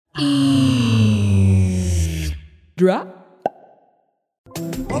Drop.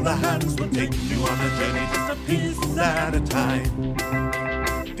 All the hands will take you on a journey just a piece at a time.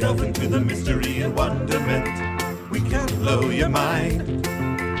 Delve into the mystery and wonderment. We can blow your mind.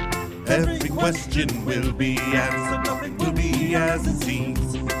 Every question will be answered. Nothing will be as it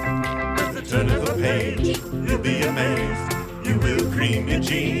seems. At the turn of the page, you'll be amazed. You will cream your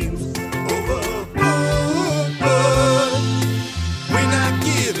jeans. Overboard, we're not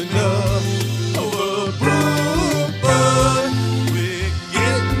giving up. Overboard, we're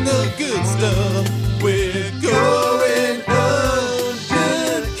getting the good stuff. We're going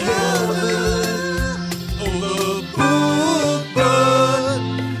undercover.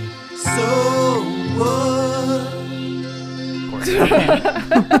 So what?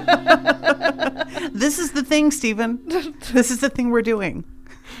 This is the thing, Stephen. This is the thing we're doing.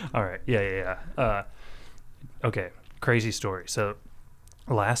 All right. Yeah. Okay. Crazy story. So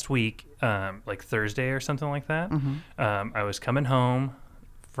last week, like Thursday or something like that, I was coming home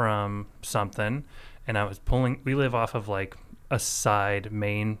from something, and I was pulling. We live off of like a side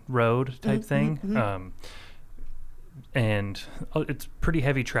main road type thing. And it's pretty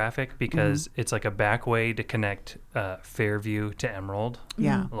heavy traffic because it's like a back way to connect Fairview to Emerald.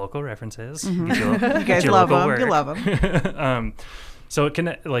 Yeah. Local references. You guys love them. You love them. So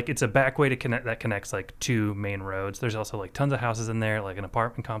it's a back way to connect that connects like two main roads. There's also like tons of houses in there, like an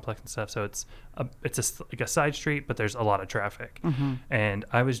apartment complex and stuff. So it's like a side street, but there's a lot of traffic. And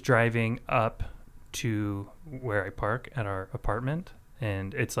I was driving up to where I park at our apartment,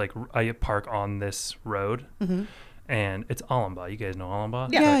 and it's like I park on this road. And it's Allumba. You guys know Allumba?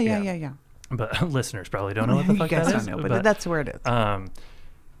 Yeah. But listeners probably don't know what the fuck that is. You guys don't know, but that's where it is.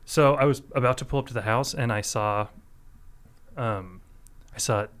 So I was about to pull up to the house, and I saw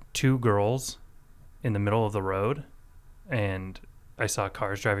two girls in the middle of the road, and I saw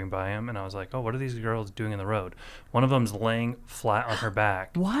cars driving by them, and I was like, oh, what are these girls doing in the road? One of them's laying flat on her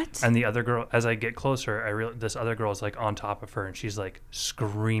back. What? And the other girl, as I get closer, I realize this other girl is like on top of her, and she's like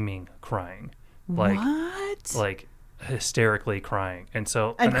screaming, crying. Like hysterically crying. And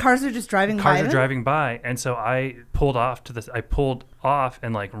cars are just driving by. Cars are driving by, and so I pulled off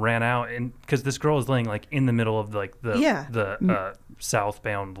and like ran out, and because this girl is laying like in the middle of like the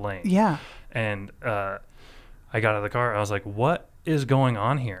southbound lane. Yeah. And I got out of the car. I was like, what is going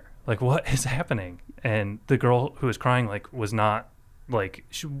on here? Like, what is happening? And the girl who was crying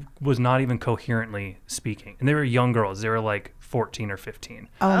she was not even coherently speaking. And they were young girls. They were like 14 or 15.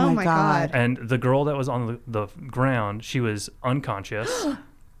 Oh my God. And the girl that was on the ground, she was unconscious.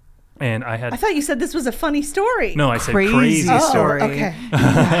 And I thought you said this was a funny story. No, I said crazy story. Okay.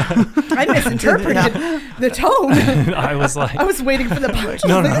 I misinterpreted the tone. I was like, I was waiting for the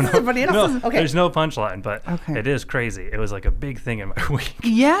punchline. No. Okay. There's no punchline, but it is crazy. It was like a big thing in my week.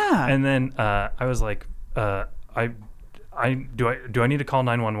 Yeah. And then I was like, do I need to call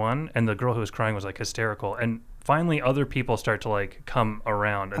 911? And the girl who was crying was like hysterical. And finally other people start to like come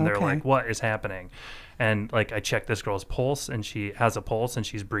around, and they're like, what is happening? And like I checked this girl's pulse, and she has a pulse and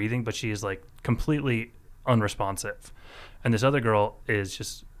she's breathing, but she is like completely unresponsive. And this other girl is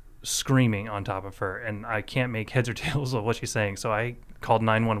just screaming on top of her, and I can't make heads or tails of what she's saying. So I called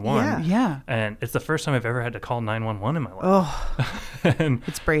 911. Yeah. And it's the first time I've ever had to call 911 in my life. Oh, and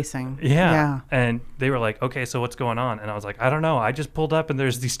it's bracing. Yeah. And they were like, okay, so what's going on? And I was like, I don't know. I just pulled up, and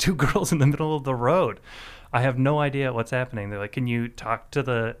there's these two girls in the middle of the road. I have no idea what's happening. They're like, can you talk to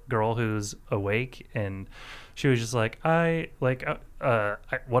the girl who's awake? And she was just like, what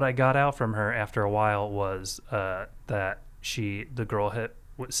I got out from her after a while was that the girl had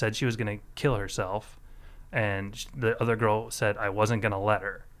said she was going to kill herself, and the other girl said I wasn't going to let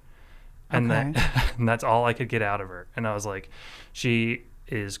her. And and that's all I could get out of her. And I was like, she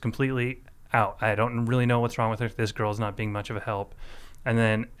is completely out. I don't really know what's wrong with her. This girl's not being much of a help. And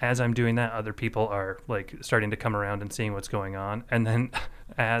then as I'm doing that, other people are like starting to come around and seeing what's going on. And then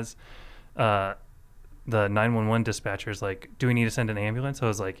as the 911 dispatcher is like, do we need to send an ambulance? I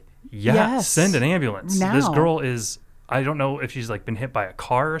was like, yes. Send an ambulance. Now. This girl is, I don't know if she's like been hit by a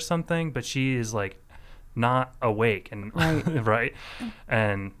car or something, but she is like not awake. And right.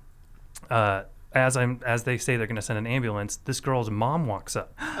 And as they say they're going to send an ambulance, this girl's mom walks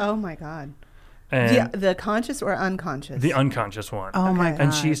up. Oh my God. And the conscious or unconscious? The unconscious one. Oh my God.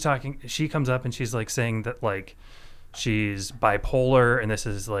 And she comes up and she's like saying that like she's bipolar, and this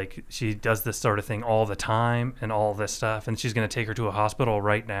is like she does this sort of thing all the time and all this stuff, and she's going to take her to a hospital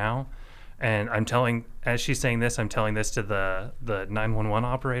right now. And as she's saying this, I'm telling this to the 911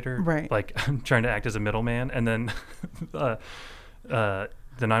 operator. Right. Like I'm trying to act as a middleman, and then the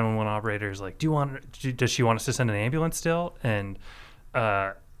 911 operator is like, does she want us to send an ambulance still? And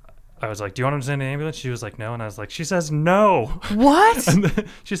I was like, do you want him to send an ambulance? She was like, no. And I was like, she says no. What? And then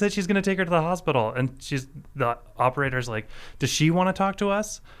she said she's going to take her to the hospital. And the operator's like, does she want to talk to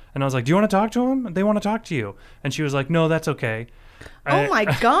us? And I was like, do you want to talk to him? They want to talk to you. And she was like, no, that's okay. Oh my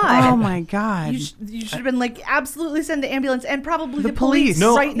God. Oh my God. You should have been like, absolutely send the ambulance and probably The the police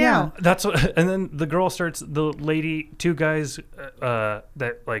police. right now. That's what, and then the girl starts, the lady, two guys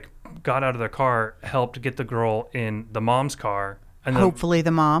that like got out of their car helped get the girl in the mom's car. And Hopefully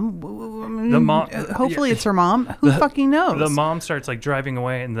the mom. The mom. Hopefully it's her mom. Who fucking knows? The mom starts like driving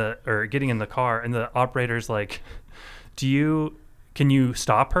away or getting in the car, and the operator's like, can you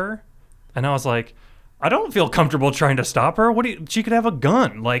stop her? And I was like, I don't feel comfortable trying to stop her. She could have a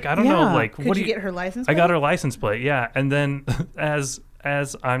gun. Like, I don't know. Yeah. Like, Could you get her license I plate? got her license plate. Yeah. And then as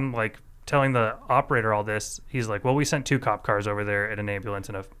I'm like telling the operator all this, he's like, well, we sent 2 cop cars over there and an ambulance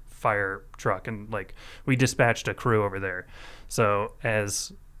and a fire truck. And like, we dispatched a crew over there. So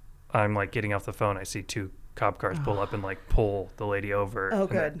as I'm like getting off the phone, I see 2 cop cars pull up and like pull the lady over. Oh,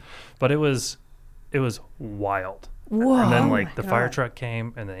 good. But it was wild. Whoa. And then Oh like my the fire God. truck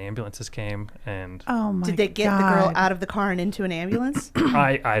came and the ambulances came and Oh my God. Did they get the girl out of the car and into an ambulance?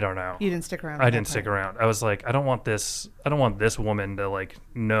 I don't know. You didn't stick around. I didn't stick around. I was like, I don't want this woman to like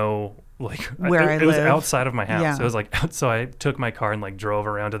know like Where I it was live. outside of my house. Yeah. It was like so I took my car and like drove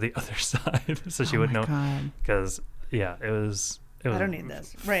around to the other side so she would know God. because yeah, it was I don't need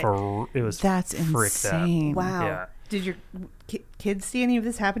this. Right. It was That's fricked out. insane. Wow. Yeah. Did your kids see any of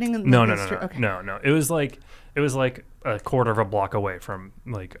this happening? In No, the no. Okay. No. It was like a quarter of a block away from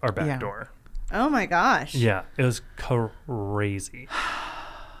like our back Yeah. door. Oh my gosh. Yeah, it was crazy.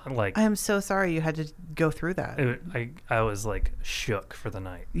 Like I am so sorry you had to go through that. I was like shook for the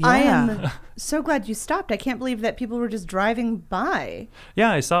night. Yeah. I am so glad you stopped. I can't believe that people were just driving by. Yeah,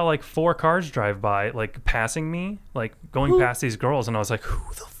 I saw like 4 cars drive by, like passing me, like going past these girls, and I was like,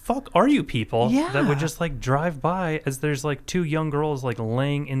 "Who the fuck are you people that Yeah. would just like drive by?" As there's like 2 young girls like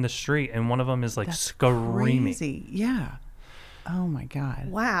laying in the street, and one of them is like That's screaming. crazy. Yeah. Oh my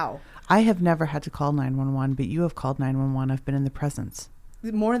God. Wow. I have never had to call 911, but you have called 911. I've been in the presence.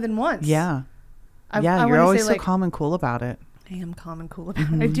 More than once. Yeah. I You're wanna always say, so like, calm and cool about it. I am calm and cool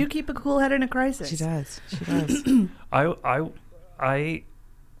about it. I do keep a cool head in a crisis. She does. She does. I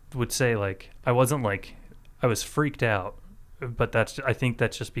would say like I wasn't like I was freaked out, but I think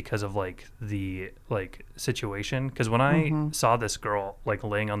that's just because of like the like situation. Because when I saw this girl like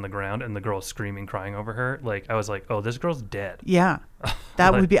laying on the ground and the girl screaming, crying over her, like I was like, oh, this girl's dead. Yeah.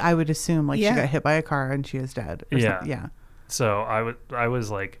 That Like- would be, I would assume, like Yeah. she got hit by a car and she is dead. Or Yeah. something. Yeah. So I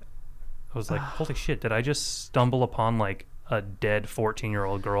was like, holy shit! Did I just stumble upon like a dead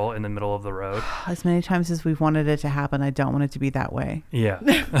 14-year-old girl in the middle of the road? As many times as we've wanted it to happen, I don't want it to be that way. Yeah.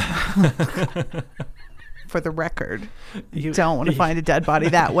 For the record, You don't want to find a dead body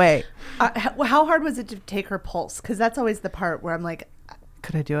that way. How hard was it to take her pulse? Because that's always the part where I'm like,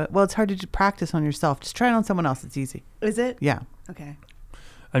 Could I do it? Well, it's hard to practice on yourself. Just try it on someone else. It's easy. is it? Yeah. Okay.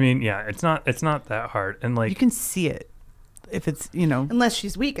 I mean, yeah, it's not that hard, and like You can see it if it's, Unless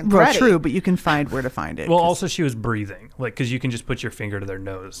she's weak and well, thready. true, but you can find where to find it. Well, 'cause- also she was breathing, like because you can just put your finger to their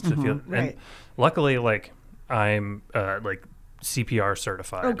nose to feel. Right. And luckily, like I'm like CPR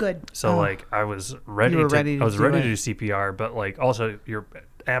certified. Oh, good. So Oh. like I was ready. You were to, ready to I was do ready it. to do CPR, but like also you're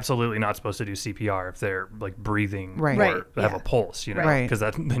absolutely not supposed to do CPR if they're like breathing Right. Right, or have yeah. a pulse, Right. because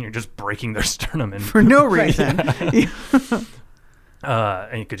then you're just breaking their sternum and for no Right. reason.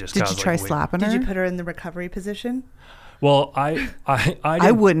 and you could just. Did cause, you like, try weight- slapping Did her? you put her in the recovery position? Well, I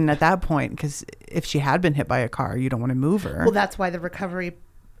I wouldn't at that point, because if she had been hit by a car, you don't want to move her. Well, that's why the recovery.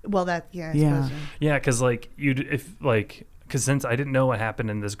 Well, that I Yeah. suppose. Yeah, because like because since I didn't know what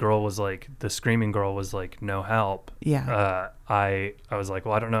happened and this girl was like the screaming girl was like no help. Yeah. I was like,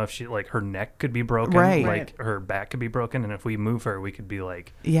 well, I don't know if she like her neck could be broken, Right. like her back could be broken, and if we move her, we could be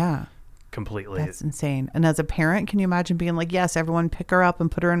like Yeah. completely. That's insane. And as a parent, can you imagine being like, yes, everyone pick her up and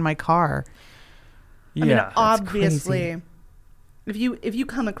put her in my car? yeah. I mean, That's obviously, if you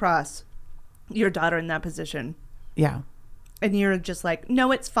come across your daughter in that position Yeah. and you're just like,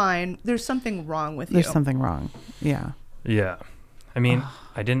 no, it's fine. There's something wrong with There's you. something wrong. Yeah. Yeah. I mean,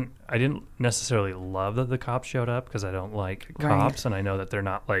 I didn't necessarily love that the cops showed up because I don't like Right. cops, and I know that they're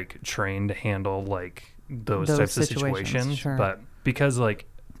not like trained to handle like those Those types of situations, situations. sure. But because like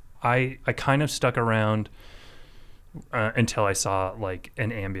I kind of stuck around until I saw like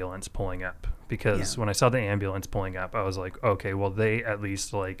an ambulance pulling up, because when I saw the ambulance pulling up, I was like, okay, well they at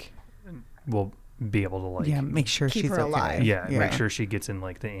least like will be able to like Yeah. Make sure keep she's her okay. alive. yeah, make sure she gets in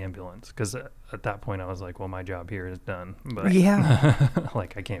like the ambulance, because at that point I was like, well, my job here is done. But Yeah.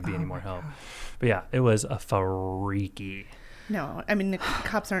 like I can't be any more help. But yeah, it was a freaky. No, I mean the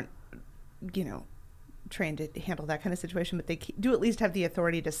cops aren't trained to handle that kind of situation, but they do at least have the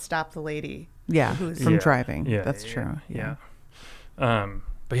authority to stop the lady. Yeah, who's from Yeah. driving. Yeah, That's true. Yeah.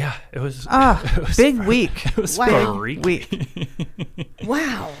 But yeah, it was. Ah, it was big week. It was Wow. freaky.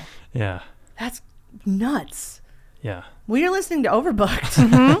 Wow, Yeah. that's nuts. Yeah. We are listening to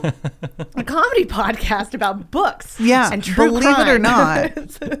Overbooked, a comedy podcast about books. Yeah, and true believe it or crime.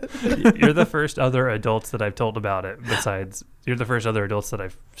 not. You're the first other adults that I've told about it. Besides, you're the first other adults that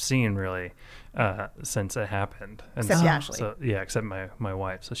I've seen really since it happened. And Except Ashley. So, yeah, except my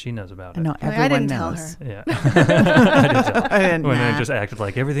wife. So she knows about it. No, I everyone didn't knows. tell her. Yeah. I didn't tell. I didn't. When I Nah. just acted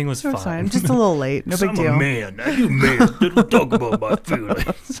like everything was It was fine. fine. Just a little late. No big I'm deal. a man. Now you man. Don't talk about my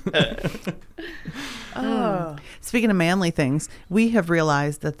feelings. Oh, Speaking of manly things, we have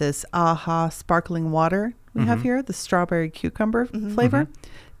realized that this AHA sparkling water we have here, the strawberry cucumber flavor,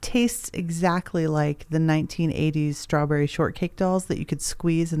 tastes exactly like the 1980s strawberry shortcake dolls that you could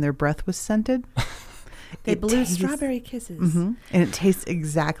squeeze and their breath was scented. they It blew tastes- strawberry kisses. Mhm. And it tastes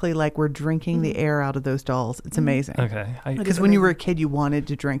exactly like we're drinking the air out of those dolls. It's amazing. Okay. Because when you were a kid, you wanted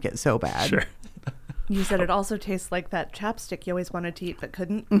to drink it so bad. Sure. You said it also tastes like that chapstick you always wanted to eat but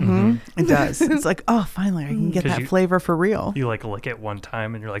couldn't. Mm-hmm. It does. It's like, oh, finally, I can get 'Cause that you- flavor for real. You like lick it one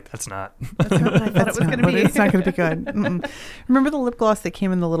time and you're like, that's not. That's not what I thought it was going to be. It's not going to be good. Mm-mm. Remember the lip gloss that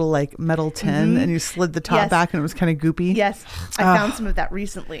came in the little like metal tin and you slid the top Yes. back and it was kind of goopy? Yes, I Ah. found some of that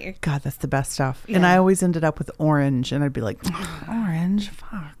recently. God, that's the best stuff. And Yeah. I always ended up with orange and I'd be like, orange?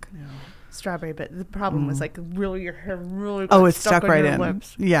 Fuck. Strawberry, but the problem was like really your hair really Oh, got it's stuck on right your in.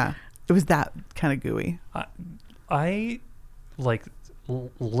 lips. Yeah. It was that kind of gooey. I like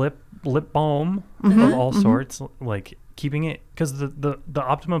lip balm Mm-hmm. of all sorts, like keeping it because the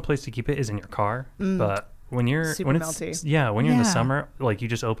optimum place to keep it is in your car. But when you're Super when it's melty. when you're in the Yeah. summer, like you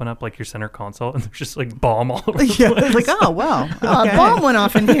just open up like your center console and there's just like balm all over the Yeah. place. Like, oh, wow. Oh, Okay. a bomb went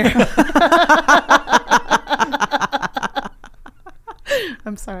off in here.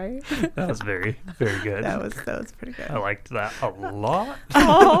 I'm sorry. That was very very good. That was pretty good. I liked that a lot.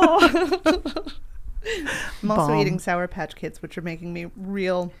 I'm also Bomb. eating Sour Patch Kids, which are making me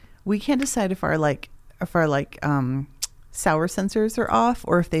real. We can't decide if our sour sensors are off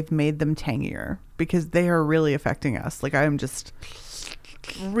or if they've made them tangier because they are really affecting us. Like I'm just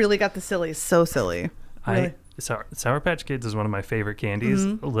Really got the sillies. so silly. Really? Sour Patch Kids is one of my favorite candies.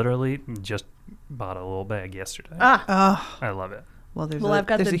 Literally just bought a little bag yesterday. Oh, I love it. well, Well, I've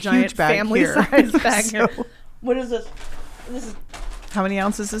got there's the a giant huge bag family here. size bag So, here. What is this? This is. how many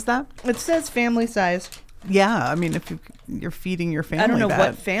ounces is that? It says family size. Yeah, I mean, if you're feeding your family, I don't know that.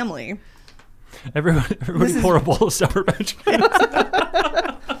 what family. Everybody pour a bowl of Sour Patch Kids.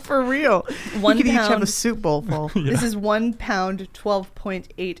 For real. 1 you could each have a pound. soup bowl full. This is 1 pound,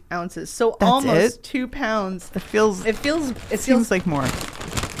 12.8 ounces. So That's almost it? 2 pounds. It feels. It feels. It seems feels like more.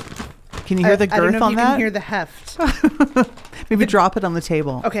 Can you hear the I don't girth know on if you that? can hear the heft. Maybe drop it on the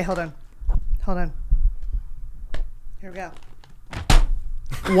table. Okay, hold on. Hold on. Here we go.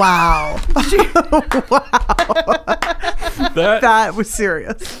 Wow. That That was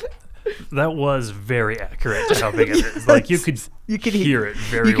serious. that was very accurate to how big it is. Like you could hear it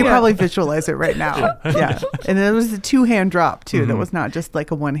very You could well. probably visualize it right now. Yeah. And it was a 2-hand drop too. That was not just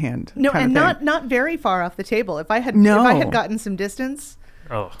like a 1-hand. No, kind and of thing. not very far off the table. If I had No. gotten some distance,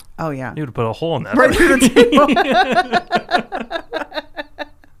 Oh, Oh yeah. you would put a hole in that. Right through the table.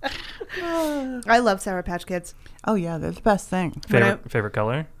 I love Sour Patch Kids. Oh yeah, they're the best thing. Favorite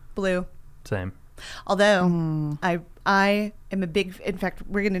color? Blue. Same. Although I am a big. In fact,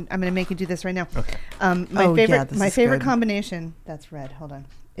 I'm gonna make you do this right now. Okay. My Oh, favorite yeah, this is favorite good. combination. That's red. Hold on.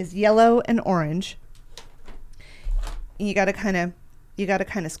 Is yellow and orange. You gotta kind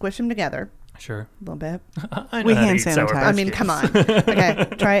of squish them together Sure. a little bit. I know We how to hand eat Sour sanitize. Patch I mean, Kids. come on. Okay,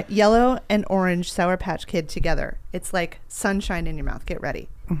 try it. Yellow and orange Sour Patch Kid together. It's like sunshine in your mouth. Get ready.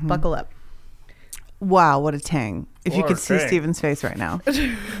 Buckle up. Wow, what a tang. If you Or could see tang. Steven's face right now.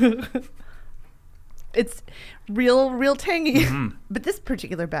 It's real tangy. But this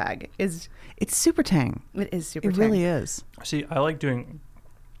particular bag is It's super tang. it is super It tang. really is. See, I like doing.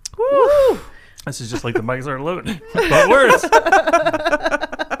 Woo! This is just like the mics are loading, but worse.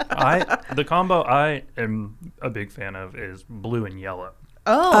 The combo I am a big fan of is blue and yellow.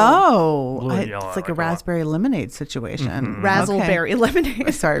 Oh, Blue and yellow It's I like a like a lot. raspberry lemonade situation. razzleberry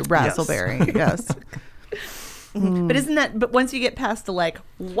lemonade. Sorry, razzleberry. Yes. But isn't that? But once you get past the like,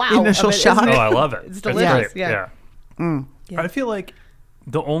 wow, Initial of it, isn't shock. Oh, it- I love it. It's It's delicious. great. Yeah. Yeah. I feel like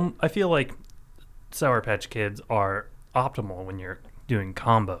Sour Patch Kids are optimal when you're doing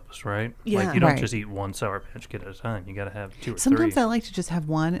combos, right? Yeah. Like you don't Right. just eat one Sour Patch Kid at a time. You got to have 2 or Sometimes 3. I like to just have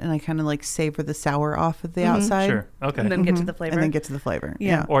one, and I kind of like savor the sour off of the outside. Sure. Okay. And then get to Mhm. the flavor. And then get to the flavor.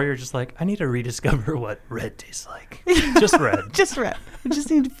 Yeah. Or you're just like, I need to rediscover what red tastes like. Just red. Just red. I just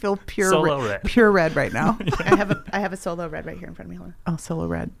need to feel pure Solo red. pure red right now. I have a Solo red right here in front of me. Hold on. Oh, Solo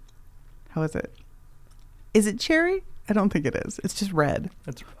red. How is it? Is it cherry? I don't think it is. It's just red.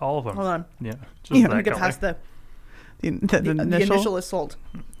 That's all of them. Hold on. Yeah. Just Yeah. Let me that get color. past the The the initial. initial is sold.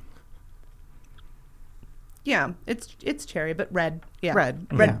 Yeah, it's cherry, but red. Yeah, Red,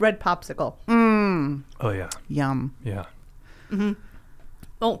 red, yeah. red popsicle. Mm, Oh, yeah. yum. Yeah.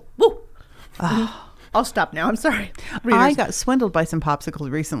 Oh, woo! I'll stop now. I'm sorry. I Readers. got swindled by some popsicles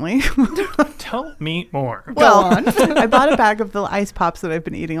recently. Tell me more. Go on. I bought a bag of the ice pops that I've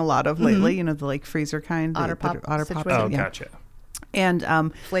been eating a lot of lately. You know, the like freezer kind. Otter that are Pop Otter Pops. situation. Oh, Yeah. gotcha.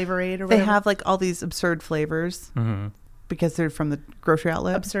 And Flavor Aid or they whatever. have like all these absurd flavors Mm-hmm. because they're from the grocery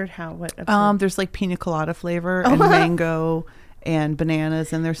outlet. absurd. How? What? Absurd? There's like pina colada flavor Oh. and mango and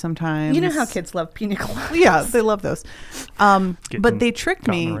bananas in there sometimes. You know how kids love pina colada. Yeah, they love those. But Getting they tricked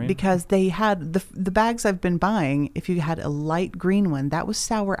caught in the me rain. because they had the bags I've been buying. If you had a light green one, that was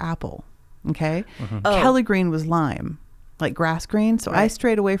sour apple. Okay, Oh. Kelly green was lime, like grass green. So I Right.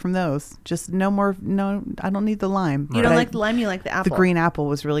 strayed away from those. Just no more. No, I don't need the lime. You But don't I- like the lime. You like the apple. the green apple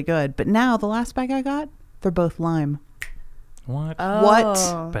was really good. But now the last bag I got, they're both lime. What? Oh.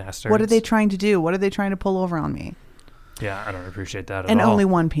 What? Bastards. What are they trying to do? What are they trying to pull over on me? Yeah, I don't appreciate that at And all. only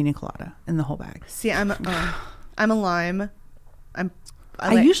one pina colada in the whole bag. See, I'm a lime.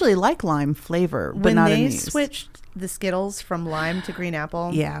 I usually like lime flavor, but when not in they these. switched the Skittles from lime to green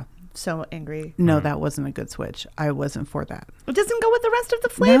apple. Yeah. So angry. No, that wasn't a good switch. I wasn't for that. It doesn't go with the rest of the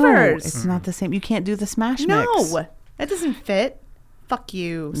No, flavors. it's not the same. You can't do the smash mix. No, that doesn't fit. Fuck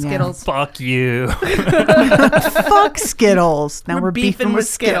you, Yeah. Skittles. Fuck you. Fuck Skittles. Now we're beefing with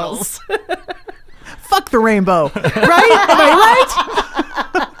Skittles. Fuck the rainbow. Right? Am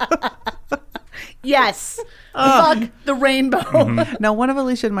I Yes. Fuck the rainbow. right? Now, one of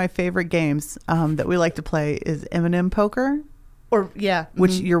Alicia and my favorite games that we like to play is M&M poker, Or yeah,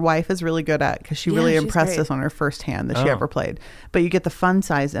 which your wife is really good at because she really she's impressed great. us on her first hand that she Oh. ever played. But you get the fun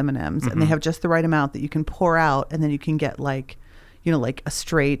size M&Ms and they have just the right amount that you can pour out, and then you can get like, you know, like a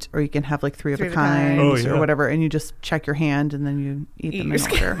straight, or you can have like three of a kind Oh, yeah. or whatever, and you just check your hand and then you eat them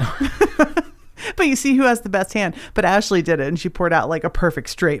your in order. But you see who has the best hand. But Ashley did it, and she poured out like a perfect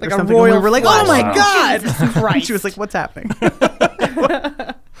straight Like or a something. And we royal were like, flush. "Oh my Wow. god!" Jesus Christ. She was like, "What's happening?"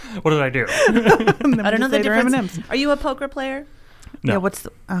 What did I do? And then I don't know we the just ate our difference. M&Ms. Are you a poker player? No. Yeah, what's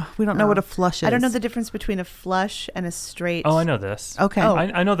the? We don't know what a flush is. I don't know the difference between a flush and a straight. Oh, I know this. Okay. Oh.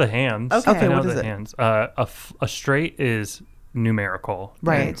 I know the hands. Okay. Okay, I know what the is it? hands. A straight is numerical.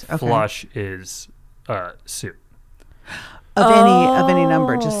 Right, and okay. Flush is suit. Of any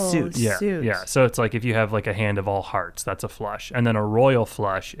number, just Oh, suits. Yeah. Suit. Yeah. So it's like if you have like a hand of all hearts, that's a flush. And then a royal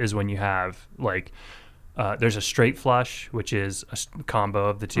flush is when you have like there's a straight flush, which is a combo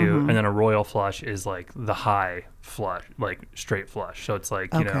of the 2, and then a royal flush is like the high flush, like straight flush. So it's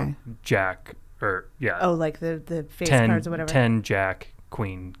like, you know, Okay. Jack or yeah, Oh, like the face 10, cards or whatever. 10 Jack,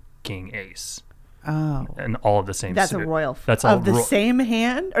 Queen, King, Ace, Oh. and all of the same That's suit. a royal. That's all of the same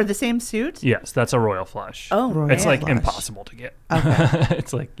hand or the same suit. Yes, that's a royal flush. Oh, Royal It's like flush. impossible to get.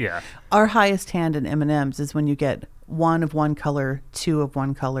 It's like, yeah. Our highest hand in M&Ms is when you get 1 of one color, 2 of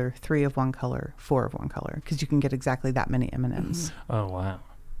one color, 3 of one color, 4 of one color, because you can get exactly that many M&Ms. Oh, wow.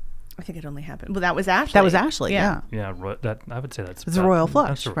 I think it only happened. Well, that was Ashley. That was Ashley. Yeah. Yeah, that I would say that's It's a royal flush,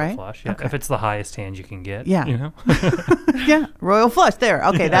 that's a royal right? Flush, yeah. Okay. If it's the highest hand you can get, Yeah. you know. Yeah. Royal flush. There.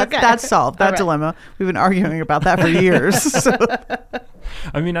 Okay. That's solved. That All right. dilemma. We've been arguing about that for years. So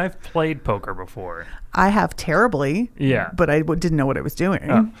I mean, I've played poker before. I have terribly. Yeah. But I didn't know what I was doing.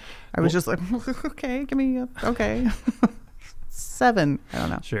 Oh. I was just like, okay, give me okay. 7. I don't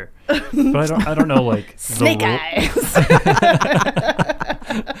know. Sure, but I don't know like Snake the eyes.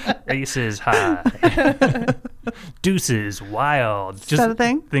 aces high, deuces wild. Just that a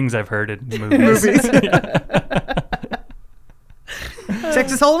thing? things I've heard in movies.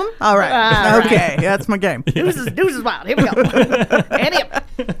 Texas Hold'em? All right. All right. Okay. That's my game. News is wild. Here we go. Andy,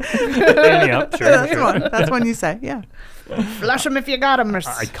 Ante up, sure, That's sure. one. That's one you say. Yeah. flush them if you got them. Or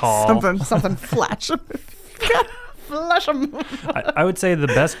I call. Something flash. flush them. I would say the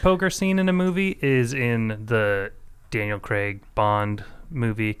best poker scene in a movie is in the Daniel Craig Bond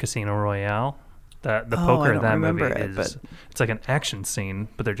movie Casino Royale. The Oh, I poker in don't that remember movie it, is but- it's like an action scene,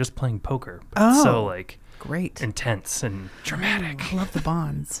 but they're just playing poker. But it's so Oh. like Great. intense and dramatic. I love the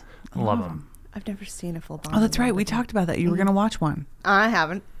Bonds. I Love them. I've never seen a full Bond. Oh, that's right. We movie. talked about that. You were going to watch one. I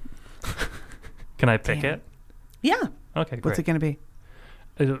haven't. Can I pick Damn. it? Yeah. Okay, great. What's it going to be?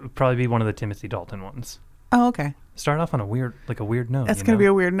 It'll probably be one of the Timothy Dalton ones. Oh, okay. Start off on a weird note. That's going to be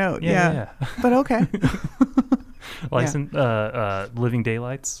a weird note. Yeah. But okay. License, Living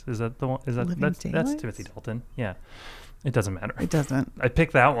Daylights. Is that the one? Is that that's Timothy Dalton? Yeah. It doesn't matter. It doesn't. I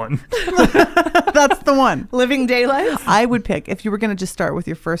picked that one. That's the one. Living Daylights? I would pick, if you were going to just start with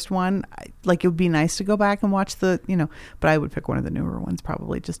your first one, like it would be nice to go back and watch but I would pick one of the newer ones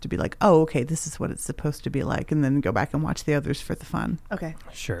probably just to be like, oh, okay, this is what it's supposed to be like. And then go back and watch the others for the fun. Okay.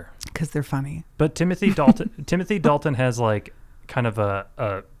 Sure. Because they're funny. But Timothy Dalton has like kind of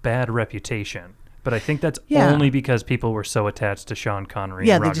a bad reputation. But I think that's only because people were so attached to Sean Connery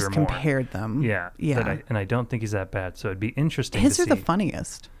and Roger Moore. Yeah, they just compared them. Yeah. And I don't think he's that bad. So it'd be interesting His to see. are the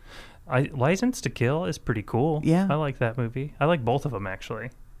funniest. License to Kill is pretty cool. Yeah. I like that movie. I like both of them, actually.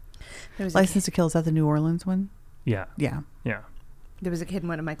 License to Kill, is that the New Orleans one? Yeah. Yeah. Yeah. There was a kid in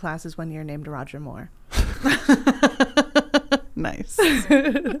one of my classes one year named Roger Moore. Nice.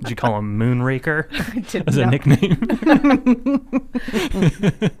 Did you call him Moonraker as a No. nickname?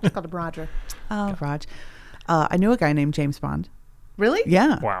 It's called him Roger. Oh, Raj. I knew a guy named James Bond. Really?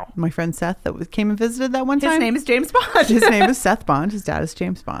 Yeah. Wow. My friend Seth came and visited that one time. His name is James Bond. His name is Seth Bond. His dad is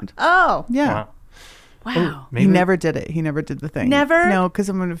James Bond. Oh. Yeah. Wow. Oh, He never did it. He never did the thing. Never? No, because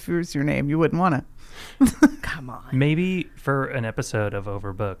if it was your name, you wouldn't want to. Come on. Maybe for an episode of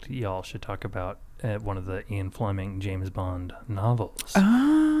Overbooked, y'all should talk about one of the Ian Fleming James Bond novels.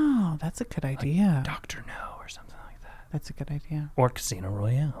 Oh, that's a good idea. Dr. No or something like that. That's a good idea. Or Casino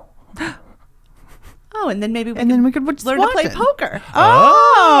Royale. Oh, and then maybe we could just learn to watch play it. poker.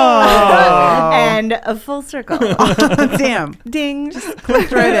 Oh! And a full circle. Damn. Ding.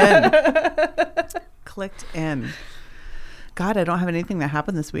 Clicked right in. Clicked in. God, I don't have anything that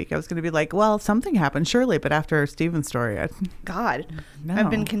happened this week. I was going to be like, well, something happened, surely. But after Steven's story, God. No. I've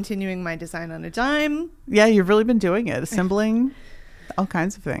been continuing my design on a dime. Yeah, you've really been doing it. Assembling all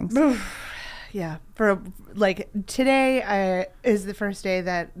kinds of things. Yeah. Today is the first day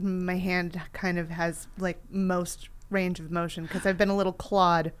that my hand kind of has like most range of motion because I've been a little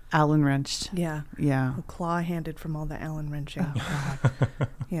clawed. Allen wrenched. Yeah. Yeah. Claw-handed from all the Allen wrenching. Oh, God.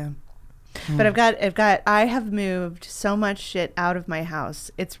 Yeah. But I have moved so much shit out of my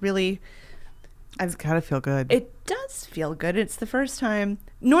house. It's really, It's got to feel good. it does feel good. It's the first time.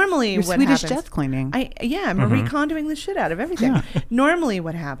 Normally Your what Swedish happens, death cleaning. I'm recondoing the shit out of everything. Yeah. Normally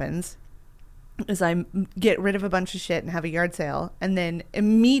what happens is I get rid of a bunch of shit and have a yard sale. And then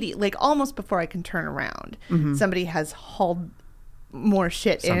immediately, like almost before I can turn around, somebody has hauled more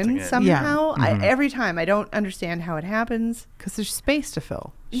shit Something in in. somehow. Yeah. Every time. I don't understand how it happens. Because there's space to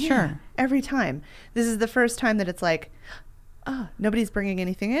fill. Yeah, Sure. every time. This is the first time that it's like, oh, nobody's bringing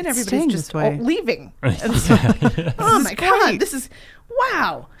anything in. It's Everybody's staying just this way. leaving. And so, oh my God, great. this is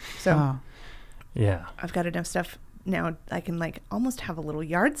wow. So Oh. Yeah. I've got enough stuff now. I can like almost have a little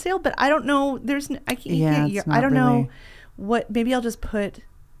yard sale, but I don't know. I can't. Yeah, it's I don't not know really- what. Maybe I'll just put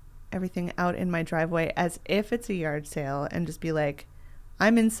everything out in my driveway as if it's a yard sale and just be like,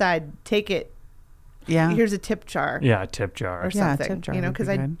 I'm inside. Take it. Yeah. Here's a tip jar. Yeah, a tip jar. Or Yeah, a something, tip jar you know, would be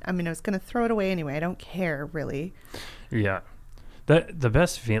because good. I was going to throw it away anyway. I don't care really. Yeah. The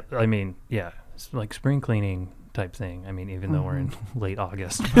best feel, I mean, yeah, it's like spring cleaning type thing. I mean, even though we're in late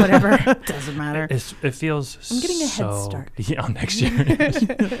August. Whatever. Doesn't matter. It feels I'm getting a head so, start. Yeah, next year.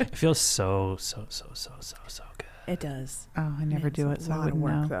 It feels so good. It does. Oh, I never Man, do it, it's so a I lot of wouldn't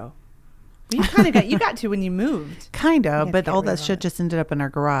work know. though. You kind of got to when you moved. Kind You have of, to but get all rid that of shit it. just ended up in our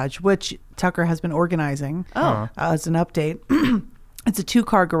garage, which Tucker has been organizing Oh, as an update. It's a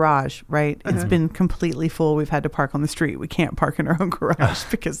 2-car garage, right? It's been completely full. We've had to park on the street. We can't park in our own garage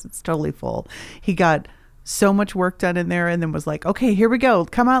because it's totally full. He got so much work done in there and then was like, okay, here we go.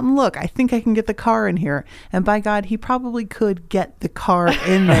 Come out and look. I think I can get the car in here. And by God, he probably could get the car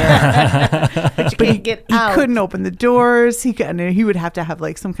in there. but you can't get He out. couldn't open the doors. He would have to have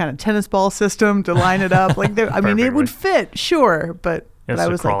like some kind of tennis ball system to line it up. Like, I mean, it would fit, sure, but Has I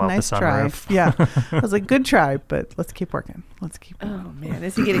to was like, crawl out the nice try. sunroof. Yeah, I was like, good try, but let's keep working. Let's keep. Oh man,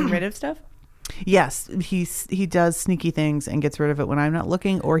 is he getting rid of stuff? Yes, he does sneaky things and gets rid of it when I'm not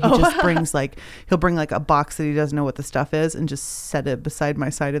looking, or he just brings he'll bring like a box that he doesn't know what the stuff is and just set it beside my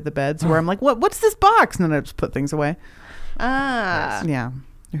side of the bed. So where I'm like, what's this box? And then I just put things away. Ah, Yeah,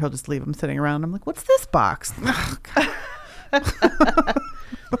 or he'll just leave them sitting around. I'm like, what's this box? Oh, God.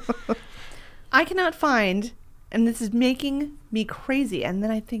 I cannot find, and this is making me crazy. And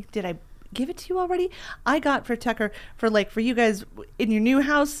then I think, did I give it to you already? I got for Tucker for you guys in your new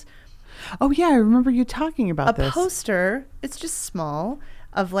house. Oh yeah, I remember you talking about A this. poster. It's just small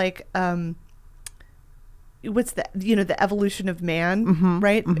of like what's the, the evolution of man,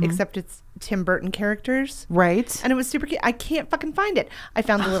 right? Except it's Tim Burton characters. Right. And it was super cute. I can't fucking find it. I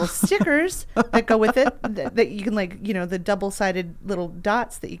found the little stickers that go with it that you can the double-sided little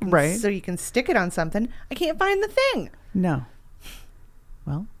dots that you can, so you can stick it on something. I can't find the thing. No.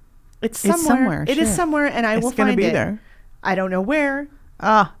 Well, it's somewhere. It is somewhere, and I will It's gonna find be it. there. I don't know where.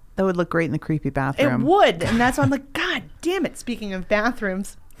 That would look great in the creepy bathroom. It would, and that's why I'm like, God damn it. Speaking of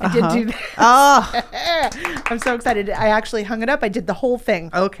bathrooms, I did do that. Oh, I'm so excited. I actually hung it up. I did the whole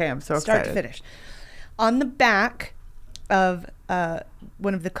thing. okay. I'm so Start excited. to finish. On the back of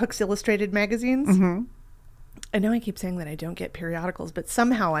one of the Cook's Illustrated magazines, I know I keep saying that I don't get periodicals, but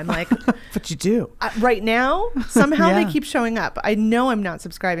somehow I'm like, But you do. right now, somehow Yeah. they keep showing up. I know I'm not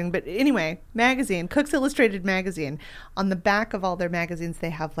subscribing, but anyway, Cook's Illustrated magazine. On the back of all their magazines,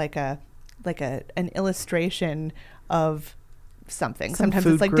 they have an illustration of something. Some Sometimes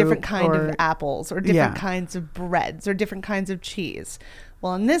food it's like different group kind or- of apples or different Yeah. kinds of breads or different kinds of cheese.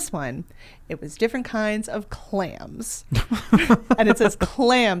 Well, on this one, it was different kinds of clams. And it says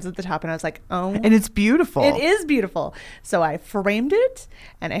clams at the top. And I was like, oh. And it's beautiful. It is beautiful. So I framed it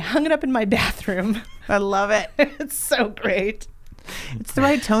and I hung it up in my bathroom. I love it. It's so great. It's the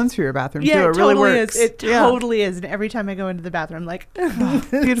right tones for your bathroom Yeah, too. it really totally works. is. It Yeah. totally is. And every time I go into the bathroom, I'm like,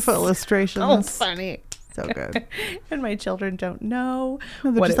 Beautiful illustrations. oh, funny. So good. And my children don't know.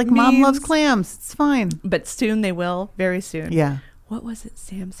 No, they're what just it like, Mom loves means. clams. It's fine. But soon they will. Very soon. Yeah. What was it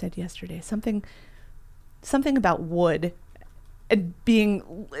Sam said yesterday? Something about wood and being,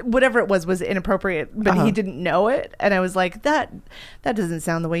 whatever it was inappropriate, but he didn't know it. And I was like, that doesn't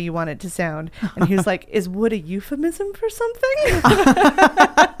sound the way you want it to sound. And he was like, is wood a euphemism for something?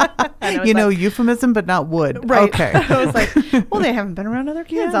 And I was like, euphemism, but not wood. right. Okay. I was like, well, they haven't been around other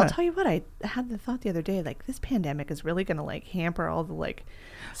kids. Yeah. I'll tell you what, I had the thought the other day, like, this pandemic is really going to like hamper all the like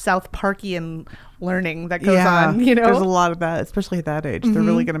South Parkian learning that goes on, There's a lot of that, especially at that age. They're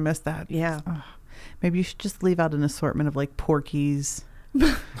really going to miss that. Yeah. Ugh. Maybe you should just leave out an assortment of like Porky's,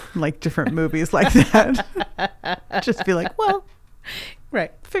 like different movies like that. Just be like, well,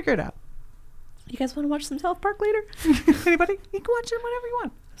 Right. figure it out. You guys want to watch some South Park later? Anybody? You can watch it whenever you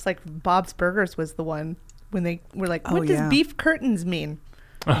want. It's like Bob's Burgers was the one when they were like, Oh, what does yeah. beef curtains mean?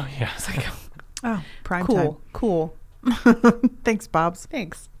 Oh yeah. It's like, Oh, prime cool. time. Thanks, Bob's.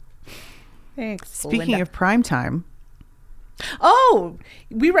 Thanks. Speaking Linda. of prime time, Oh,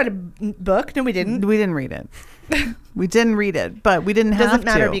 we read a book. No, we didn't. we didn't read it. We didn't read it, but we didn't have Doesn't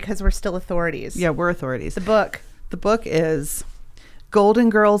matter to. because we're still authorities. Yeah, we're authorities. The book. The book is Golden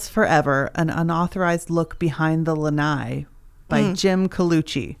Girls Forever, an unauthorized look behind the lanai by Jim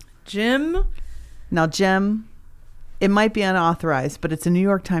Colucci. Jim. Now, Jim, it might be unauthorized, but it's a New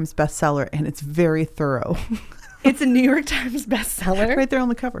York Times bestseller, and it's very thorough. It's a New York Times bestseller. Right there on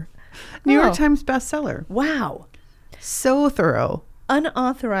the cover. New Oh. York Times bestseller. Wow. So thorough.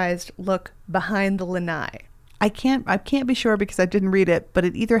 Unauthorized look behind the lanai. I can't be sure because I didn't read it, but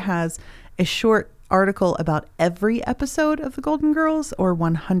it either has a short article about every episode of the Golden Girls or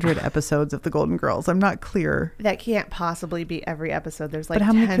 100 episodes of the Golden Girls. I'm not clear. That can't possibly be every episode. There's like But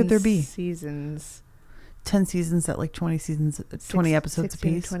how many 10 could there be? seasons. 10 seasons at like 20 seasons, 20 episodes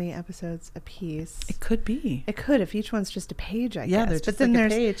 16 to apiece. 20 episodes apiece. It could be. It could if each one's just a page, I Yeah, guess. there's But just then like a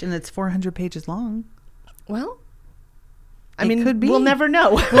there's page and it's 400 pages long. well, I It mean, could be. we'll never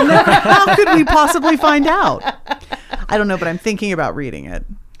know. How could we possibly find out? I don't know, but I'm thinking about reading it.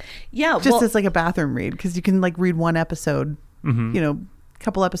 Yeah, Just well, as like a bathroom read, because you can like read one episode, a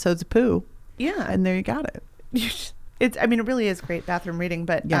couple episodes of poo, yeah, and there you got it. it's. I mean, it really is great bathroom reading,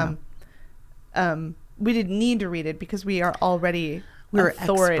 but Yeah. we didn't need to read it because we are already We're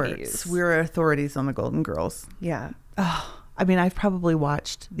authorities. experts. We're authorities on the Golden Girls. Yeah, I mean, I've probably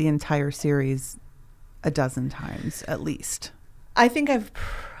watched the entire series a dozen times at least. I think I've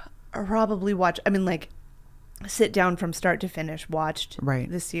probably watched. I mean, like, sit down from start to finish, watched Right.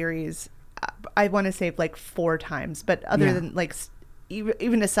 the series. I want to say like 4 times, but other Yeah. than like,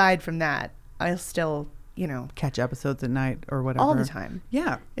 even aside from that, I'll still, Catch episodes at night or whatever. all the time.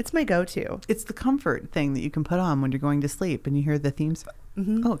 Yeah. It's my go-to. It's the comfort thing that you can put on when you're going to sleep and you hear the themes.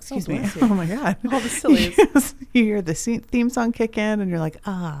 Mhm. Oh, excuse me. bless you. Oh my God. All the sillies. Yes. You hear the theme song kick in and you're like,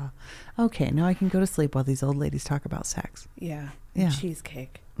 okay, now I can go to sleep while these old ladies talk about sex. Yeah. Yeah.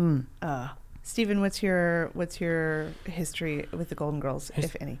 Cheesecake. Mm. Stephen, what's your history with the Golden Girls,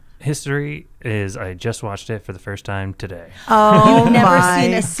 if any? History is I just watched it for the first time today. Oh, You've never my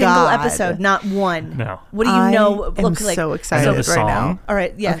seen a single God. episode, not one. No. What do you I know? am Look like so I excited know the right song. now. All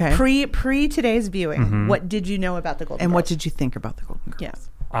right, yeah. Okay. Pre today's viewing, what did you know about the Golden And Girls? what did you think about the Golden Girls? Yeah.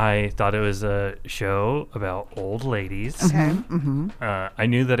 I thought it was a show about old ladies. Okay. Mm-hmm. I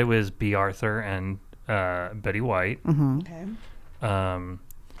knew that it was B. Arthur and Betty White. Mm-hmm. Okay.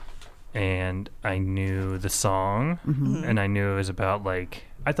 And I knew the song, Mm-hmm. and I knew it was about like,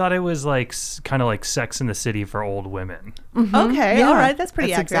 I thought it was like kind of like Sex in the City for old women. Okay. Yeah, All right. That's pretty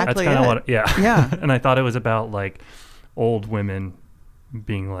that's accurate. exactly That's kind of it. what, yeah. Yeah. And I thought it was about like old women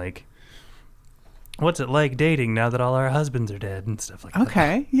being like, what's it like dating now that all our husbands are dead and stuff like that.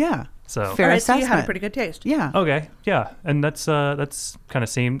 Okay. Yeah. So Fair All right, so you have a assessment. pretty good taste. Yeah. okay, yeah, and that's kind of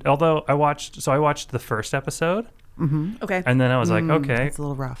seemed. Although I watched the first episode, Okay. and then I was like, okay, It's a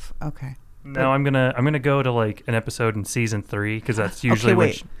little rough. Okay. now I'm gonna go to like an episode in season 3 because that's usually Okay, when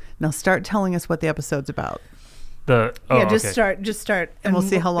wait. Now start telling us what the episode's about, okay. Just start, and we'll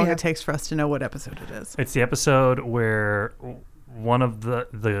see how long yeah. it takes for us to know what episode it is. It's the episode where one of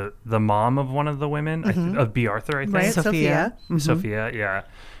the mom of one of the women of B. Arthur, I think, Right, Sophia. Sophia, yeah.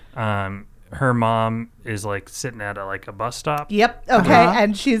 Her mom is like sitting at a bus stop. Yep. Okay. Uh-huh.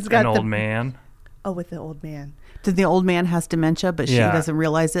 And she's got An the old man. Oh, with the old man. Then the old man has dementia, but she Yeah. doesn't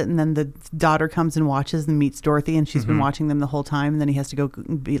realize it. And then the daughter comes and watches and meets Dorothy, and she's been watching them the whole time. And then he has to go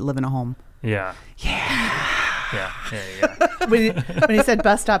live in a home. Yeah. Yeah. When he said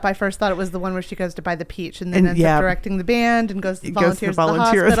bus stop, I first thought it was the one where she goes to buy the peach and then And, ends yeah. up directing the band and goes to volunteers at the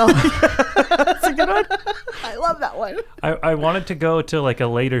volunteers. hospital. That's a good one. I love that one. I wanted to go to like a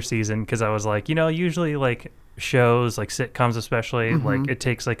later season because I was like, usually like shows, like sitcoms especially, like it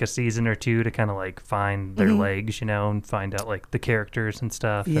takes like a season or two to kind of like find their legs, and find out like the characters and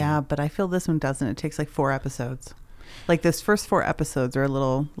stuff. Yeah, but I feel this one doesn't. It takes like 4 episodes. Like this first 4 episodes are a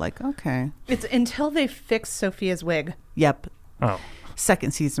little like, okay. It's until they fix Sophia's wig. Yep. Oh,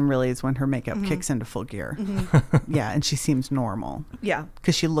 Second season really is when her makeup kicks into full gear. Yeah, and she seems normal Yeah.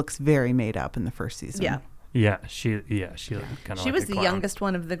 because she looks very made up in the first season. Yeah. yeah, she kind of She was the youngest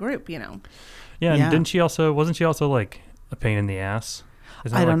one of the group, Yeah, Yeah. and wasn't she also like a pain in the ass?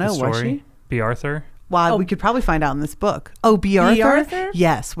 Isn't I that, don't like, the know, was story? she? B. Arthur? Well, Oh. we could probably find out in this book. Oh, B. Arthur? Arthur?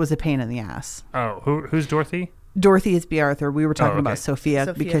 Yes, was a pain in the ass. Oh, who's Dorothy? Dorothy is B. Arthur. We were talking about okay. Sophia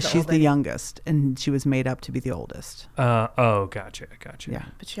Sophia, because the she's old the lady. youngest and she was made up to be the oldest. Gotcha. Yeah,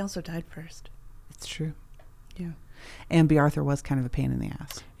 But she also died first. it's true. Yeah. And B. Arthur was kind of a pain in the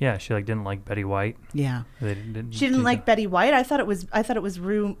ass. Yeah, she like didn't like Betty White. Yeah. They didn't, She didn't like Betty White. I thought it was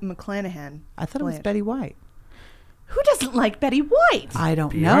Rue McClanahan. I thought it was Blanche. Betty White. Who doesn't like Betty White? I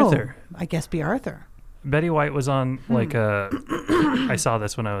don't B. know. Arthur. I guess B. Arthur. Betty White was on like I saw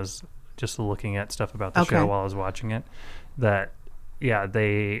this when I was just looking at stuff about the Okay. show while I was watching it. That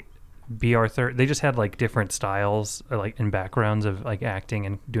B. Arthur, they just had like different styles like in backgrounds of like acting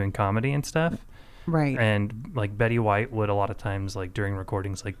and doing comedy and stuff. Right. And like Betty White would a lot of times like during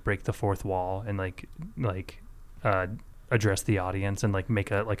recordings like break the fourth wall and like address the audience and like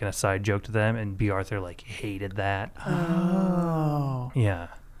make an aside joke to them, and B. Arthur like hated that. Oh. Yeah.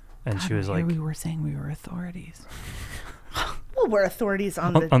 And God, she was here like we were saying we were authorities. Well, we're authorities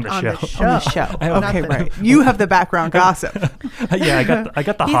on the, On the on show. the show. On the show. Not Okay, the- right. You have the background gossip. yeah, I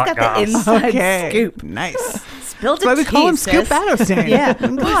got the He's hot got goss. the inside Okay. scoop. Nice. Spilled That's why we call him tea, Scoop sis. Addostain. Yeah.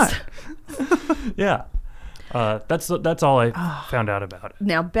 God. Yeah. That's all I found out about it.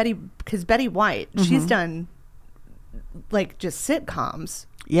 Now because Betty White, she's done like just sitcoms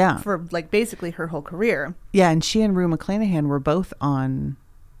Yeah. for like basically her whole career. Yeah, and she and Rue McClanahan were both on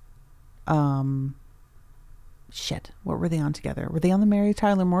what were they on together? Were they on the Mary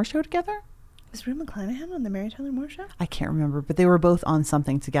Tyler Moore show together? Was Rue McClanahan on the Mary Tyler Moore show? I can't remember, but they were both on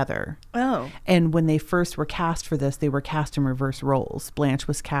something together. Oh, And when they first were cast for this, they were cast in reverse roles. Blanche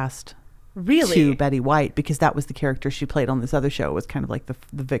was cast really? to Betty White because that was the character she played on this other show. It was kind of like the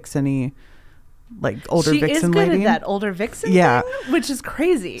vixen-y, like older she vixen is good lady. at that older vixen Yeah. thing, which is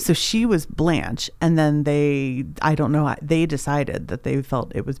crazy. So she was Blanche, and then they decided that they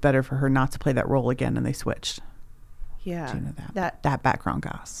felt it was better for her not to play that role again, and they switched. yeah, Do you know that background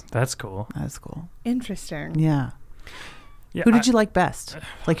goss? That's cool. That's cool. interesting. Yeah. Yeah. Who did you like best?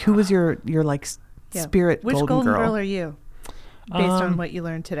 Like, who was your like Yeah. spirit Which golden girl? are you, based on what you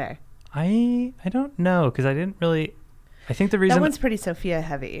learned today? I don't know because I didn't really. I think the reason That one's pretty Sophia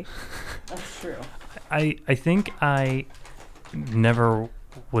heavy. That's true. I think I never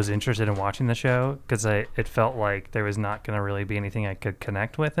was interested in watching the show because it felt like there was not going to really be anything I could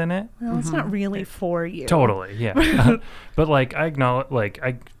connect with in it. Well, it's not really for you. Totally, yeah. But like I acknowledge, like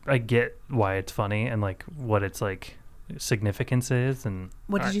I get why it's funny and like what its like significance is, and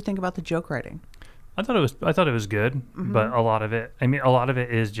What did you think about the joke writing? I thought it was good, but a lot of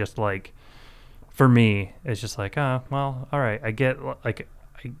it is just like, for me, it's just like, oh well, all right, I get like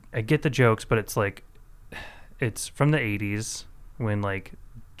I get the jokes, but it's like it's from the 80s when like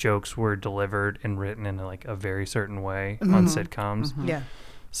jokes were delivered and written in like a very certain way on sitcoms. Yeah.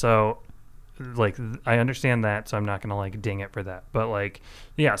 So like I understand that, so I'm not gonna like ding it for that. But like,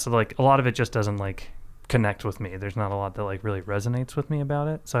 yeah, so like a lot of it just doesn't like connect with me. There's not a lot that like really resonates with me about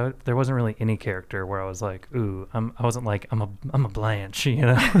it. So there wasn't really any character where I was like, ooh, I wasn't like I'm a Blanche, you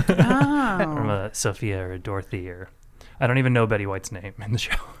know, or I'm a Sophia or a Dorothy, or I don't even know Betty White's name in the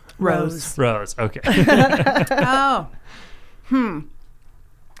show. Rose. Rose. Okay. Oh.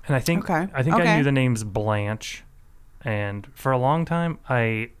 And I think Okay. I Okay. knew the names Blanche, and for a long time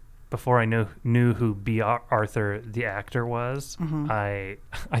before I knew who B. Arthur the actor was, I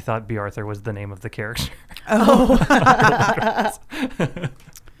thought B. Arthur was the name of the character. Oh.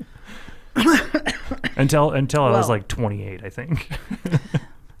 until I was Well. like 28, I think.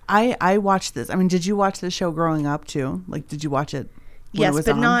 I watched this. I mean, did you watch the show growing up too? Like, did you watch it? When it Yes, was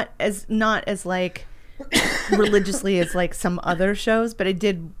but on? not as like religiously as like some other shows, but I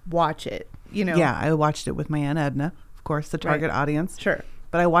did watch it, you know. Yeah, I watched it with my Aunt Edna, of course, the target Right. audience. Sure.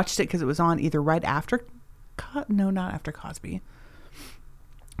 But I watched it because it was on either right after, not after Cosby.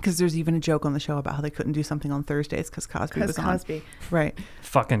 Because there's even a joke on the show about how they couldn't do something on Thursdays because Cosby was on. Cosby. Right.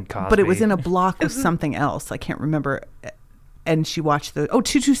 Fucking Cosby. But it was in a block with something else. I can't remember. And she watched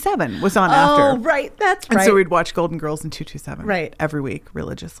 227 was on after. Oh, right. That's And right. so we'd watch Golden Girls and 227. Right. Every week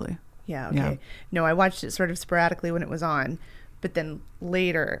religiously. Yeah, okay. Yeah. No, I watched it sort of sporadically when it was on, but then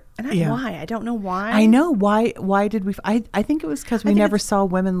later. And Yeah. why? I don't know why. I know why did we I think it was because we think never it's- saw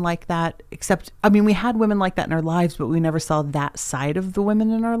women like that, except I mean we had women like that in our lives, but we never saw that side of the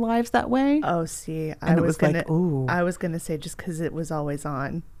women in our lives that way. Oh, see, And it was like, ooh. I was gonna say just because it was always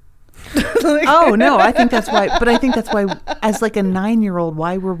on. Oh no, I think that's why, but I think that's why as like a 9-year-old,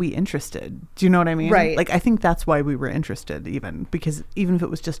 why were we interested? Do you know what I mean? Right. Like I think that's why we were interested, even because even if it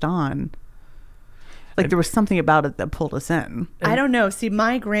was just on, like there was something about it that pulled us in. I don't know. See,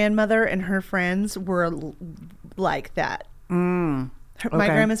 my grandmother and her friends were like that. My Okay.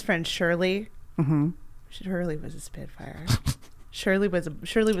 grandma's friend Shirley. Shirley was a Spitfire. Shirley was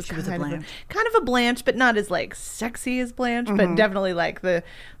kind of a Blanche, but not as like sexy as Blanche, but definitely like the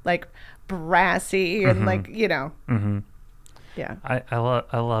like brassy and like, you know. Yeah. I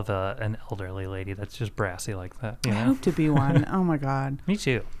love an elderly lady that's just brassy like that. You I know? hope to be one. Oh my God. Me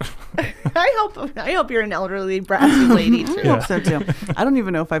too. I hope you're an elderly brassy lady too. I hope so too. I don't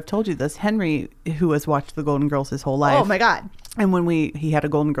even know if I've told you this. Henry, who has watched the Golden Girls his whole life. Oh my God. And when he had a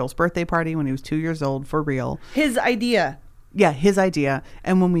Golden Girls birthday party when he was 2 years old, for real. His idea. Yeah, his idea.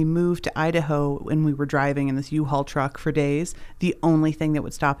 And when we moved to Idaho and we were driving in this U-Haul truck for days, the only thing that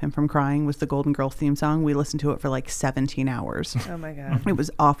would stop him from crying was the Golden Girls theme song. We listened to it for like 17 hours. Oh my God. It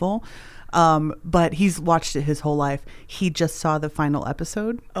was awful. But he's watched it his whole life. He just saw the final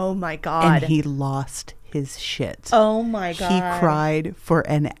episode Oh my God. and he lost his shit. Oh my God. He cried for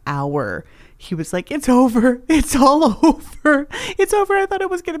an hour. He was like, "It's over. It's all over. It's over. I thought I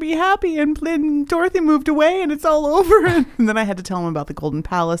was going to be happy. And then Dorothy moved away and it's all over." And then I had to tell him about the Golden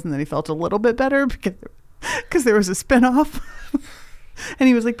Palace. And then he felt a little bit better because there was a spinoff. And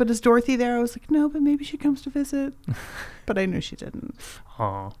he was like, "But is Dorothy there?" I was like, "No, but maybe she comes to visit." But I knew she didn't.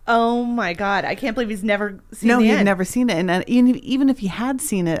 Aw. Oh my God. I can't believe he's never seen No, the he had end. never seen it. And even if he had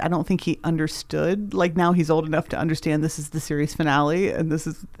seen it, I don't think he understood. Like now he's old enough to understand this is the series finale. And this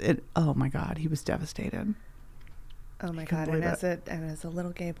is it. Oh my God. He was devastated. Oh my couldn't God. And believe as a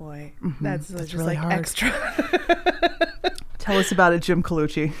little gay boy, Mm-hmm. that's That's just really like hard. extra. Tell us about it, Jim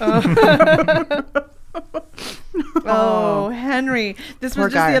Colucci. Oh, Henry. This Poor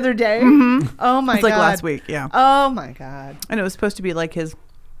was just guy. the other day. Oh my It's God. like last week, yeah. Oh my God. And it was supposed to be like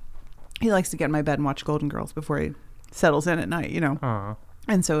he likes to get in my bed and watch Golden Girls before he settles in at night, you know. Aw.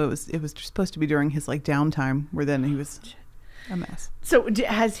 And so it was supposed to be during his like downtime where then he was a mess. So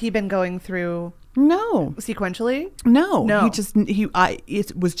has he been going through No. sequentially? No. No.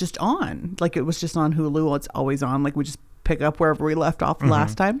 It was just on. Like it was just on Hulu. It's always on. Like we just pick up wherever we left off the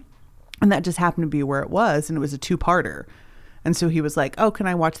last time. And that just happened to be where it was, and it was a 2-parter. And so he was like, "Oh, can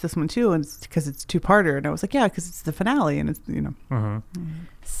I watch this one too?" And it's because it's 2-parter. And I was like, "Yeah, because it's the finale." And it's, you know,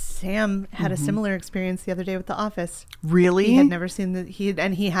 Sam had a similar experience the other day with The Office. really, He had never seen he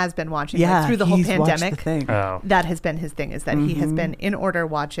has been watching like, yeah, through the whole he's watched pandemic. the thing. Oh. That has been his thing, is that he has been in order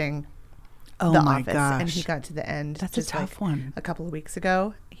watching Oh The my Office, gosh, and he got to the end. That's a just, tough like, one. A couple of weeks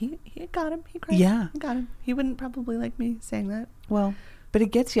ago, he got him. He cried. Yeah. he got him. He wouldn't probably like me saying that. Well, but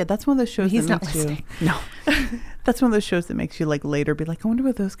it gets you. That's one of those shows He's that not makes you. listening. No, that's one of those shows that makes you like later be like, "I wonder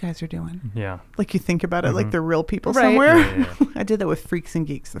what those guys are doing." Yeah. Like you think about it, like they're real people Right. somewhere. Yeah, yeah, I did that with Freaks and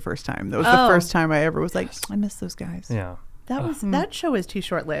Geeks the first time. That was Oh. the first time I ever was like, "I miss those guys." Yeah. That show is too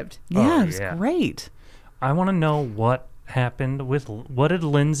short lived. Yeah, Oh, it was yeah. great. I want to know what happened with what did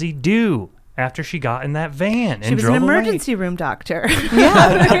Lindsay do after she got in that van. She was an emergency room doctor.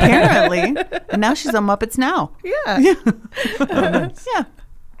 Yeah, apparently. And now she's on Muppets Now. Yeah. Yeah.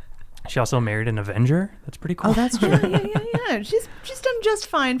 She also married an Avenger. That's pretty cool. Oh, that's true. Yeah. She's done just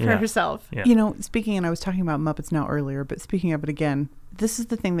fine for Yeah. herself. Yeah. You know, speaking, and I was talking about Muppets Now earlier, but speaking of it again, this is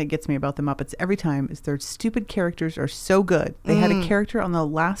the thing that gets me about the Muppets every time is their stupid characters are so good. They had a character on the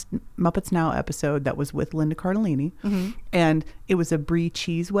last Muppets Now episode that was with Linda Cardellini, and it was a Brie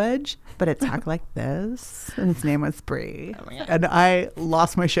cheese wedge, but it talked like this, and its name was Brie. Oh my God. And I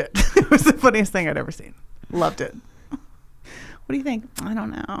lost my shit. It was the funniest thing I'd ever seen. Loved it. What do you think? I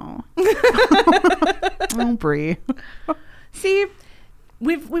don't know. Oh, Brie. See,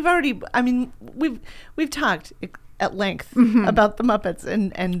 we've already. I mean, we've talked at length about the Muppets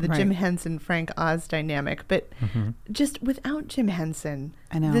and the Right. Jim Henson Frank Oz dynamic, but just without Jim Henson,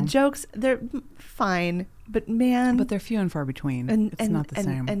 I know. the jokes they're fine, but man, But they're few and far between. and It's not the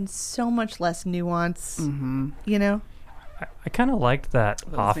same. and so much less nuance. You know, I kind of liked that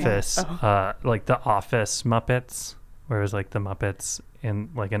Office, Oh. like the Office Muppets, where it was like the Muppets in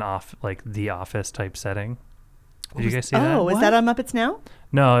like the Office type setting. Did you guys see that? oh, is What? that on Muppets Now?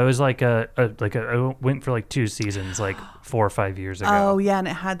 No, it was like it went for like 2 seasons, like 4 or 5 years ago. Oh, yeah, and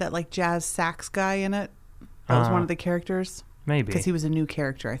it had that like jazz sax guy in it. That was one of the characters. Maybe. Because he was a new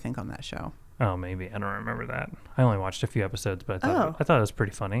character, I think, on that show. Oh, maybe. I don't remember that. I only watched a few episodes, but Oh. I thought it was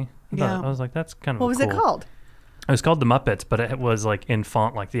pretty funny. Yeah. I was like, that's kind of What was it cool. called? It was called The Muppets, but it was like in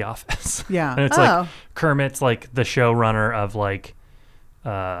font like The Office. Yeah. And it's Oh. like Kermit's like the showrunner of like,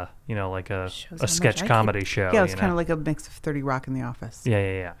 like a Shows how much I sketch can- comedy show. Yeah, it was you kind know? of like a mix of 30 Rock and The Office.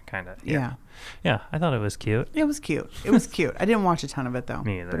 Yeah, kind of. Yeah. Yeah, I thought it was cute. It was cute. It was cute. I didn't watch a ton of it, though.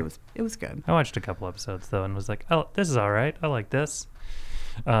 Me either. But it was good. I watched a couple episodes though and was like, oh, this is all right. I like this.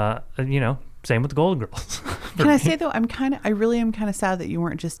 Same with the Golden Girls. Can I say, though, I really am kind of sad that you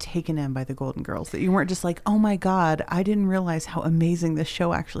weren't just taken in by the Golden Girls. That you weren't just like, oh my God, I didn't realize how amazing this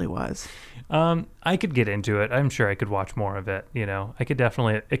show actually was. I could get into it. I'm sure I could watch more of it. You know, it could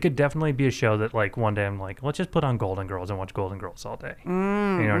definitely be a show that like one day I'm like, let's just put on Golden Girls and watch Golden Girls all day. You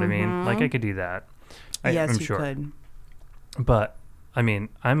know what I mean? Like I could do that. Yes, I'm you sure. could. But I mean,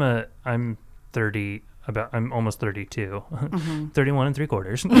 I'm 30. I'm almost 32. 31 and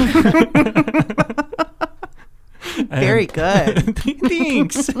 3/4. Very good.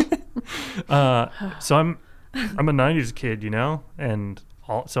 Thanks. So I'm a 90s kid, you know, and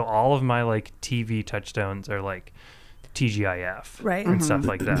all of my like TV touchstones are like TGIF, Right. and stuff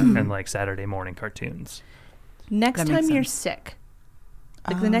like that, and like Saturday morning cartoons. Next That time makes you're sense. sick,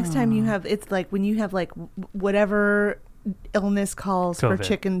 like the next time you have, it's like when you have like whatever illness calls for COVID.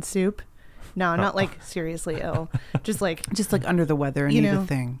 chicken soup. No, not like seriously ill. Just like, Just like under the weather and you need know, a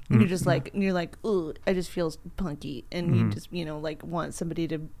thing. and you're just like, and you're like, oh, I just feel punky, and you Mm-hmm. just, like want somebody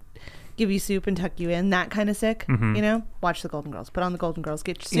to give you soup and tuck you in, that kind of sick. You know, watch the Golden Girls. Put on the Golden Girls.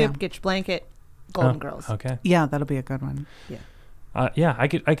 Get your soup. Mm-hmm. Yeah. Get your blanket. Golden Girls. Okay. Yeah, that'll be a good one. Yeah, I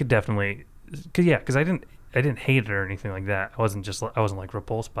could definitely, because I didn't hate it or anything like that. I wasn't like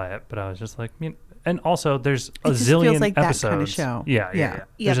repulsed by it, but I was just like, and also there's a just feels zillion like that episodes. kind of show. Yeah.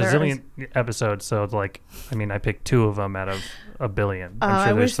 Yeah, There's a there zillion episodes, so like, I mean, I picked 2 of them out of a billion. I'm I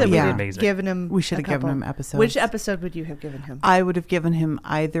sure wish there's that we something had amazing. given him. We should a have given couple. him episodes. Which episode would you have given him? I would have given him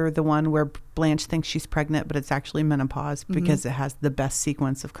either the one where Blanche thinks she's pregnant, but it's actually menopause because it has the best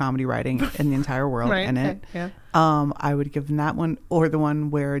sequence of comedy writing in the entire world in it. Okay, yeah. I would give him that one or the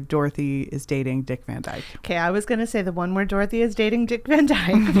one where Dorothy is dating Dick Van Dyke. Okay, I was gonna say the one where Dorothy is dating Dick Van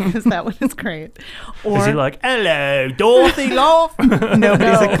Dyke because that one is great. Or Is he like, hello, Dorothy Love?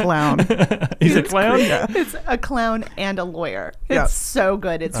 Nobody's a clown. He's a clown? it's a clown and a lawyer. Yeah. It's so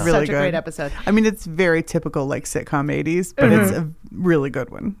good. It's really such a great good. episode. I mean, it's very typical like sitcom 80s, but it's a really good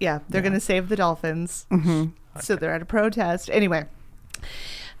one. Yeah, they're gonna save the dolphins. So they're at a protest. Anyway,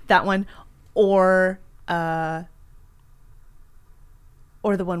 that one,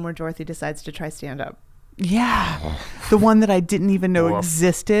 or the one where Dorothy decides to try stand up. Yeah. The one that I didn't even know Woof.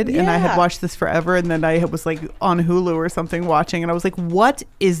 existed. And I Yeah. had watched this forever. And then I was like on Hulu or something watching. And I was like, what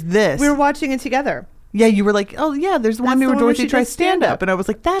is this? We were watching it together. Yeah, you were like, oh, yeah, there's one That's the where one where Dorothy she tries does stand up. stand-up. And I was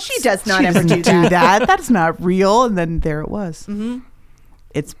like, that She does not she ever doesn't do that. That's not real. And then there it was. Mm-hmm.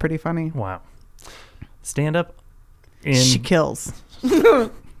 It's pretty funny. Wow. Stand up in. She kills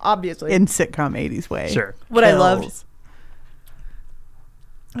Obviously. in sitcom 80s way. Sure. What I loved. Kills.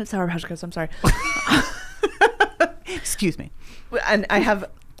 It's Sour Patch Kids. I'm sorry. Excuse me. And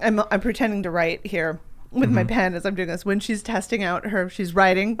I'm pretending to write here with my pen as I'm doing this. When she's testing out she's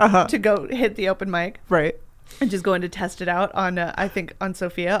writing Uh-huh. to go hit the open mic. Right. And she's going to test it out on, I think, on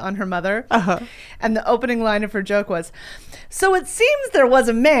Sophia, on her mother. Uh-huh. And the opening line of her joke was, "So it seems there was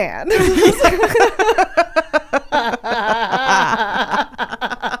a man."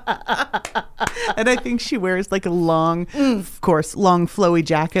 And I think she wears like a long, of course, long flowy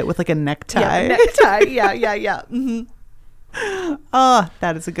jacket with like a necktie. Yeah, necktie. Yeah. Mm-hmm. Oh,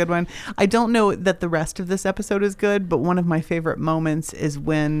 that is a good one. I don't know that the rest of this episode is good, but one of my favorite moments is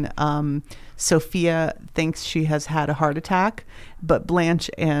when Sophia thinks she has had a heart attack, but Blanche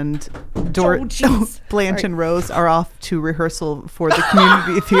and jeez. and Rose are off to rehearsal for the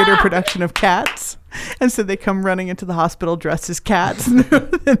community theater production of Cats. And so they come running into the hospital dressed as cats. And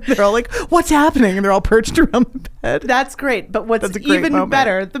they're all like, "What's happening?" And they're all perched around the bed. That's great. But what's That's a great even moment.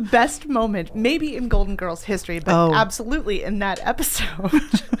 better, the best moment, maybe in Golden Girls history, but absolutely in that episode,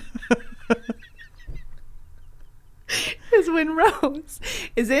 is when Rose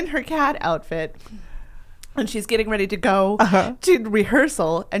is in her cat outfit and she's getting ready to go to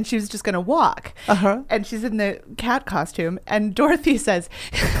rehearsal, and she was just going to walk. And she's in the cat costume, and Dorothy says,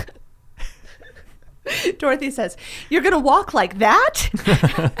 "You're going to walk like that?"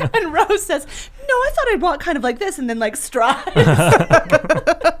 And Rose says, "No, I thought I'd walk kind of like this," and then like strides.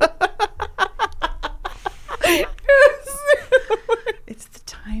 It's the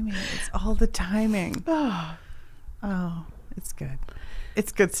timing. It's all the timing. Oh, it's good.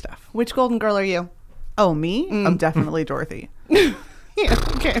 It's good stuff. Which Golden Girl are you? Oh, me? I'm definitely Dorothy. Yeah,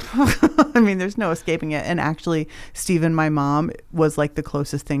 okay. I mean, there's no escaping it. And actually, Stephen, my mom, was like the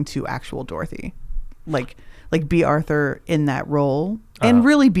closest thing to actual Dorothy. Like B. Arthur in that role. And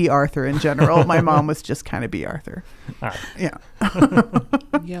really B. Arthur in general. My mom was just kind of B. Arthur. Yeah.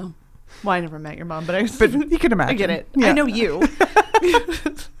 Yeah. Well, I never met your mom, but you can imagine. I get it. Yeah. I know you.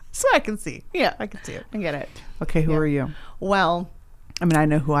 So I can see. Yeah. I can see it. I get it. Okay, who are you? Well, I mean, I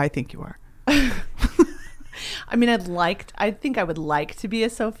know who I think you are. I mean, I think I would like to be a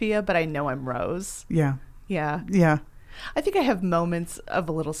Sophia, but I know I'm Rose. Yeah. Yeah. Yeah. I think I have moments of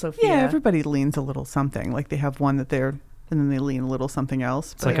a little Sophia. Yeah, everybody leans a little something. Like they have one that they're, and then they lean a little something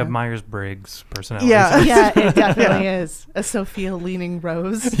else. It's like yeah. a Myers-Briggs personality. Yeah. Yeah, it definitely is. A Sophia leaning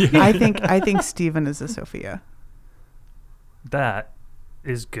Rose. Yeah. I think Stephen is a Sophia. That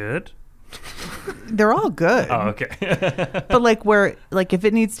is good. They're all good. Oh, okay. But like if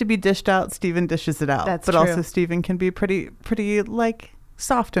it needs to be dished out, Stephen dishes it out. That's but true. also Stephen can be pretty like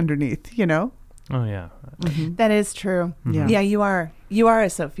soft underneath, you know? Oh, yeah. Mm-hmm. That is true. Yeah. Yeah, you are. You are a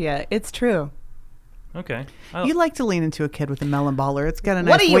Sophia. It's true. Okay. You like to lean into a kid with a melon baller. It's got a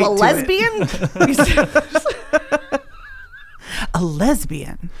nice What are you, weight a to lesbian? it. A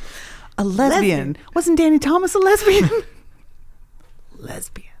lesbian. A lesbian. Wasn't Danny Thomas a lesbian?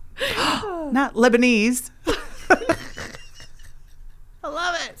 Lesbian. Not Lebanese. I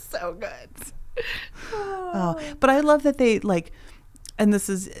love it. So good. Oh, but I love that they like, and this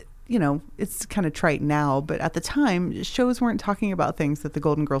is, you know, it's kind of trite now, but at the time, shows weren't talking about things that the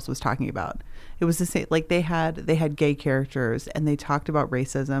Golden Girls was talking about. It was the same, like they had gay characters, and they talked about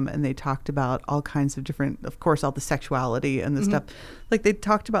racism, and they talked about all kinds of different, of course, all the sexuality and the stuff. Like they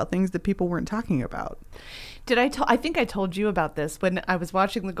talked about things that people weren't talking about. Did I think I told you about this when I was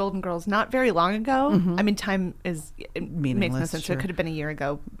watching the Golden Girls not very long ago. I mean, time is it makes no sense. So sure. it could have been a year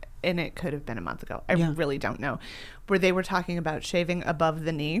ago, and it could have been a month ago. I Yeah. really don't know. Where they were talking about shaving above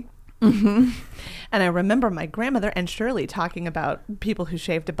the knee. And I remember my grandmother and Shirley talking about people who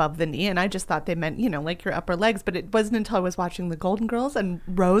shaved above the knee, and I just thought they meant, you know, like your upper legs. But it wasn't until I was watching the Golden Girls and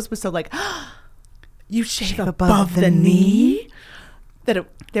Rose was so like, "You shave above the knee?" That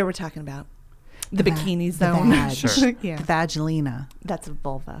they were talking about the bikini zone. The vag. Sure. Yeah, The vagelina. that's a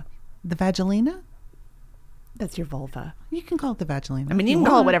vulva. The vagelina? That's your vulva. You can call it the vagelina. I mean, if you can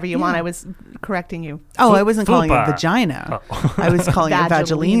call it want. whatever you want. Yeah. I was correcting you. Oh, I wasn't calling it Fupa. vagina. Oh. I was calling it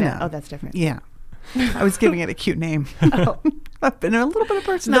vagelina. Oh, that's different. Yeah. I was giving it a cute name. Oh. I've been a little bit of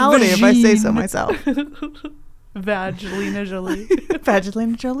personality, if I say so vagine. myself. Vagelina Jolie.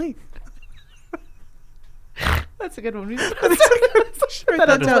 Vagelina Jolie. That's a good one. Sure, Put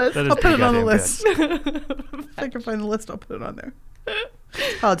that's it on the list. that is I'll put it on the goddamn list. If I can find the list, I'll put it on there.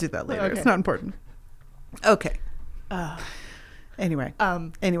 I'll do that later. Okay. It's not important. Okay. Uh, Anyway.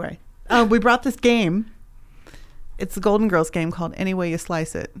 um, We brought this game. It's the Golden Girls game called Any Way You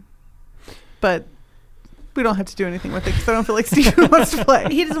Slice It. But we don't have to do anything with it because I don't feel like Stephen wants to play.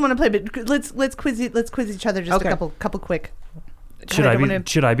 he doesn't want to play, but let's quiz each other just Okay. a couple quick. Should I I don't be wanna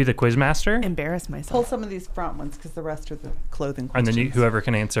should I be the quiz master? embarrass Pull myself? some of these front ones because the rest are the clothing And questions. then whoever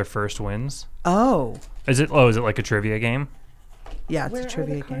can answer first wins. Oh. Is it like a trivia game? Yeah, it's Where a are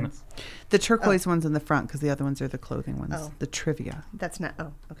trivia the game. cards? The turquoise one's in the front because the other ones are the clothing ones. Oh. The trivia. That's not.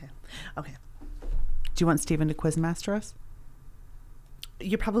 Oh, okay. Okay. Do you want Stephen to quizmaster us?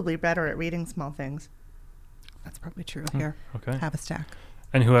 You're probably better at reading small things. That's probably true. Here, Okay. have a stack.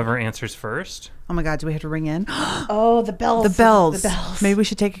 And whoever answers first. Oh my God, do we have to ring in? Oh, the bells. The bells. The bells. Maybe we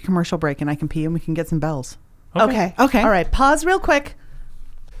should take a commercial break and I can pee and we can get some bells. Okay. Okay. All right. Pause real quick.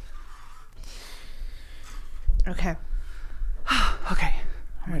 Okay. Okay.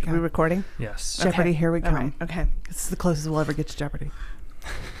 All right. Are we recording? Yes. Jeopardy, Okay. here we All come. right. Okay. This is the closest we'll ever get to Jeopardy.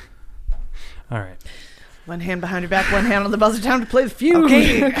 All right. One hand behind your back, one hand on the buzzer. Time to play the feud.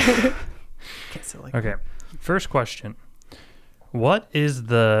 Okay. Okay, so like Okay. First question. What is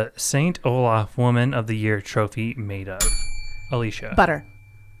the St. Olaf Woman of the Year trophy made of? Alicia. Butter.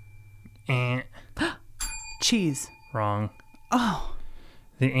 Eh, cheese. wrong. Oh,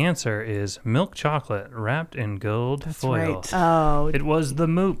 The answer is milk chocolate wrapped in gold That's foil. right. Oh, It was the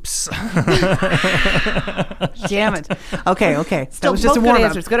Moops. damn it. Okay. Still that was just a both good warm up.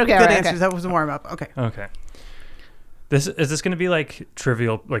 answers. Good, okay, Good all right, answers. okay. That was a warm up. Okay. Okay. Is this going to be like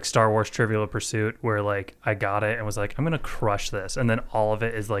trivial, like Star Wars Trivial Pursuit, where like I got it and was like, I'm going to crush this, and then all of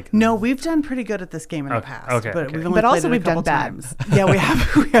it is like No, we've done pretty good at this game in the Okay, past. okay, But okay. we've only But played also it a we've done couple bad. times. Yeah, we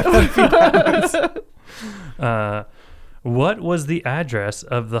have. We have done a few bad ones. What was the address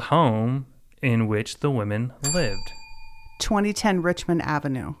of the home in which the women lived? 2010 Richmond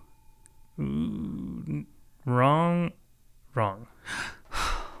Avenue. Wrong.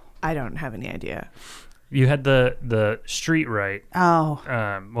 I don't have any idea. You had the street right. Oh.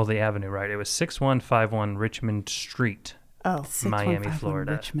 Well, the avenue right. It was 6151 Richmond Street, Oh, Miami, 6151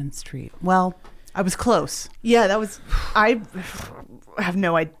 Florida. Richmond Street. Well, I was close yeah, that was. I have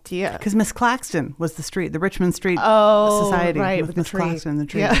no idea. because Miss Claxton was the street, the Richmond Street Oh, Society right, with with the Miss tree. Claxton and the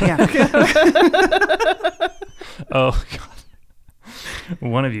tree. Yeah. Yeah. Oh, God.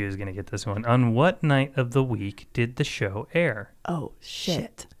 One of you is going to get this one. On what night of the week did the show air? Oh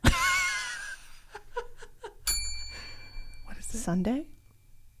shit. What is it? Sunday?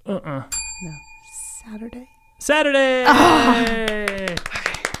 Uh-uh. No. Saturday? Saturday!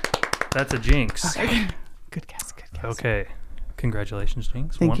 That's a jinx. Okay. Good guess. Good guess. Okay. Congratulations,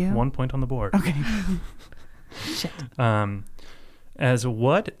 Jinx. Thank you. 1 point on the board. Okay. Shit. As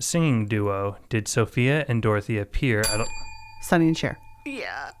what singing duo did Sophia and Dorothy appear at Sonny and Cher.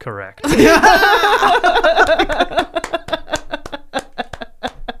 Yeah. Correct.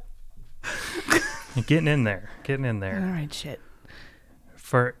 Getting in there. All right, shit.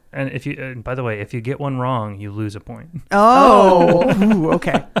 And by the way, if you get one wrong, you lose a point. Oh. Ooh,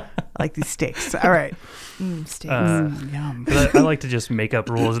 okay. I like these steaks. All right. Steaks. Yum. But I like to just make up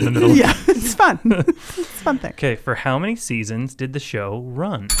rules in the middle. Yeah, it's fun. It's a fun thing. Okay, for how many seasons did the show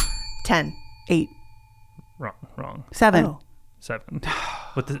run? 10. 8, Wrong. 7. Oh. 7.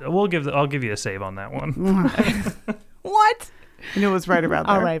 But I'll give you a save on that one. What? I knew it was right around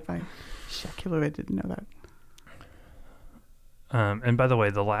there. All right, fine. Shit, I can't believe I didn't know that. And by the way,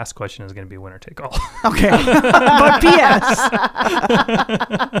 the last question is going to be winner take all. Okay. But P.S.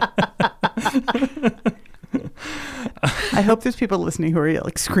 I hope there's people listening who are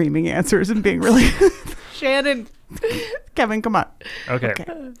like screaming answers and being really Shannon. Kevin, come on. Okay.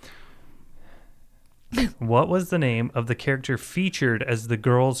 Okay. What was the name of the character featured as the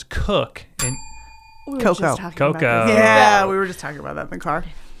girl's cook in We were Coco. just talking about Coco. this. Yeah, we were just talking about that in the car.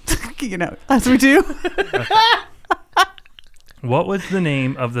 You know, as we do. What was the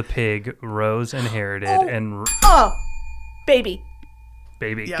name of the pig Rose inherited and Oh, baby.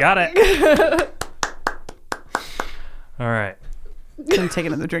 baby? Yep. Got it. All right. Gonna take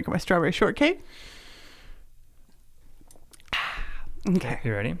another drink of my strawberry shortcake. Okay.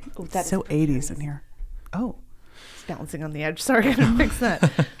 You ready? Oh, that's So 80s in here. Oh. balancing on the edge. Sorry, I gotta fix that.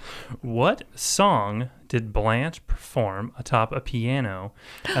 What song did Blanche perform atop a piano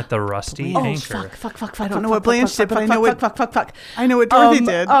at the Rusty Blanche. Anchor? Fuck. I don't know what Blanche did, but I know what Fuck. I know what Dorothy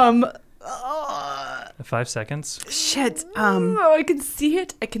did. 5 seconds. Shit. Oh, I can see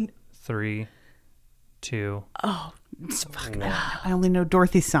it. I can. 3, 2. Fuck. I only know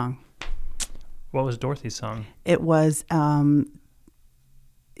Dorothy's song. What was Dorothy's song? It was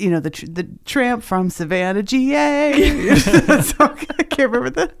the tramp from Savannah, GA. That song. I can't remember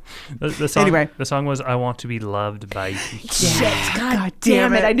that. The song. Anyway. The song was "I Want to Be Loved by You." Shit. God damn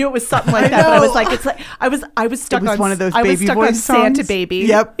damn it. it. I knew it was something like that, but I was like, it's like I was stuck It was on one of those I was baby stuck voice on Santa songs. Baby.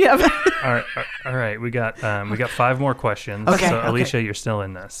 Yep. All right. We got 5 more questions. Okay, So okay. Alicia, you're still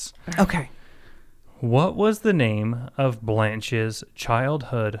in this. Okay. What was the name of Blanche's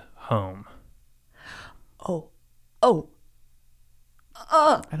childhood home? Oh.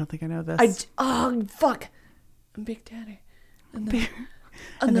 I don't think I know this. Fuck. Big Daddy. And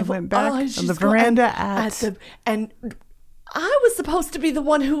they went back on the veranda at and I was supposed to be the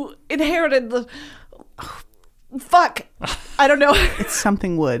one who inherited the. Fuck. I don't know. It's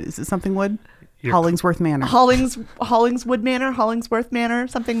something Wood. Is it something Wood? You're- Hollingsworth Manor. Hollingswood Manor, Hollingsworth Manor,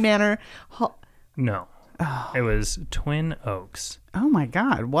 something Manor. No. It was Twin Oaks. Oh my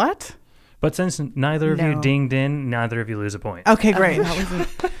God! What? But since neither of you No. dinged in, neither of you lose a point. Okay, great. That wasn't.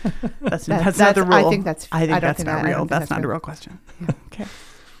 That's That's- not the rule. I think that's- I think I don't that's think not that- I real. don't think That's that's not a real. real question. Okay.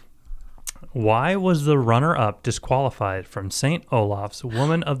 Why was the runner-up disqualified from St. Olaf's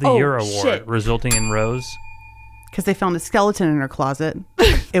Woman of the Oh, Year award, shit. resulting in Rose? Because they found a skeleton in her closet.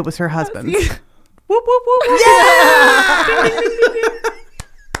 It was her husband's. Whoop, whoop, whoop, whoop.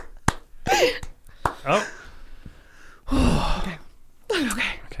 Oh.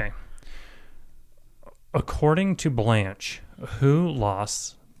 Okay. According to Blanche, who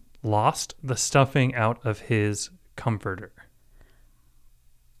lost the stuffing out of his comforter?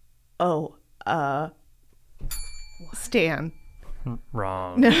 Oh, Stan.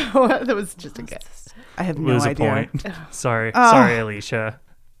 Wrong. No, that was just a guess. I have no Lose a idea. point. Sorry, Alicia.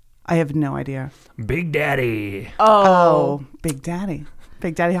 I have no idea. Big Daddy. Oh, Big Daddy.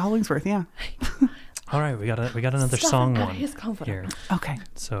 Big Daddy Hollingsworth, yeah. All right, we got another Stuffing song out of one his comforter. here. Okay.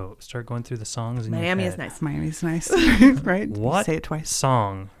 So start going through the songs in Miami your is head. nice. Miami's nice. Right? What Say it twice.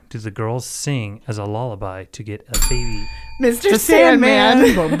 song do the girls sing as a lullaby to get a baby? Mr.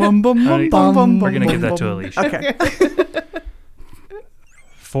 Sandman. Bum, bum, bum, Alright, bum, bum, we're gonna bum, give that bum, to bum. Alicia. Okay.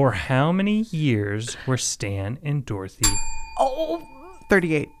 For how many years were Stan and Dorothy? Oh,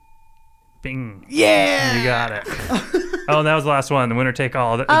 38. Bing. Yeah. You got it. Oh, that was the last one. The winner take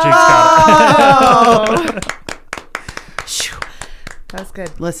all. Jinx got it. that's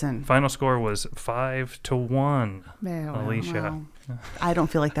good. Listen, Final score was 5-1. Man, wow. Alicia. wow. I don't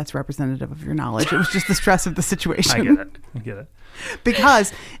feel like that's representative of your knowledge. It was just the stress of the situation. I get it. I get it.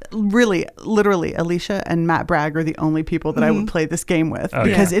 Because really, literally, Alicia and Matt Bragg are the only people that I would play this game with. Oh,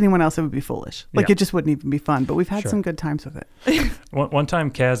 Because yeah. anyone else, it would be foolish. Like, Yeah. it just wouldn't even be fun. But we've had Sure. some good times with it. One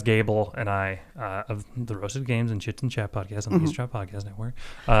time, Kaz Gable and I, of the Roasted Games and Chits and Chat podcast on the East Drop Podcast Network,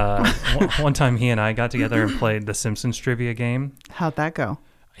 one time he and I got together and played the Simpsons trivia game. How'd that go?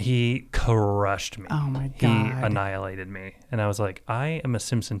 He crushed me. Oh, my He God. annihilated me. And I was like, I am a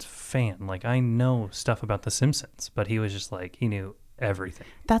Simpsons fan. Like, I know stuff about The Simpsons. But he was just like, he knew everything.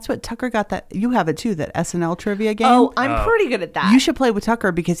 That's what Tucker got. That you have it too, that SNL trivia game. Oh, I'm pretty good at that. You should play with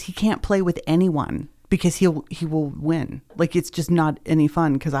Tucker because he can't play with anyone because he will win. Like, it's just not any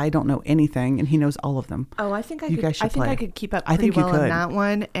fun because I don't know anything and he knows all of them. Oh, I think I You could. guys should I think play. I could keep up I pretty think you well in could. that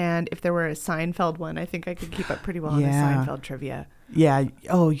one. And if there were a Seinfeld one, I think I could keep up pretty well in Yeah. a Seinfeld trivia. Yeah.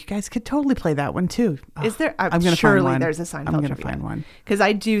 Oh, you guys could totally play that one too. Is there? I'm gonna surely find one. there's a Seinfeld I'm gonna trivia. find one. Because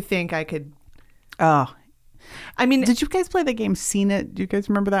I do think I could. Oh, I mean, did you guys play the game Seen It? Do you guys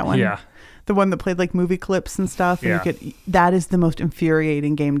remember that one? Yeah. The one that played like movie clips and stuff. Yeah. And that is the most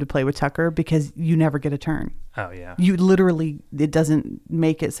infuriating game to play with Tucker because you never get a turn. Oh, yeah. You literally, it doesn't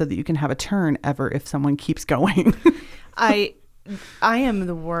make it so that you can have a turn ever if someone keeps going. I am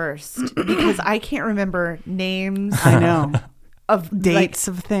the worst because I can't remember names I know. of Dates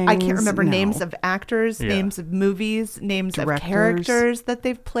like, of things. I can't remember No. names of actors, Yeah. names of movies, names Directors. of characters that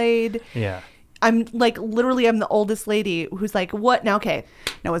they've played. Yeah. I'm like literally I'm the oldest lady who's like, what now? Okay,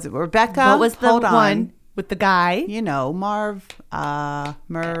 Now, was it Rebecca? what was the Hold on. one with the guy? You know, Merv,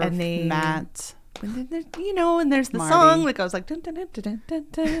 Merv, And the- Matt. And then there's, you know, and there's the Marty. song. Like I was like, dun, dun, dun, dun, dun,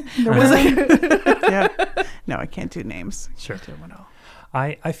 dun. There was yeah. No, I can't do names. Sure. I don't know.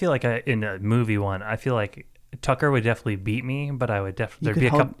 I feel like in a movie one, I feel like Tucker would definitely beat me, but I would definitely You there'd be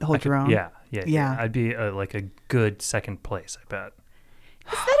could a couple. hold your own? Yeah. Yeah. I'd be like a good second place, I bet.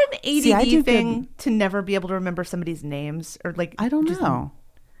 Is that an ADD See, I do thing good- to never be able to remember somebody's names or like? I don't know.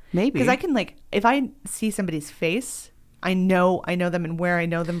 Maybe. Because I can like if I see somebody's face, I know them and where I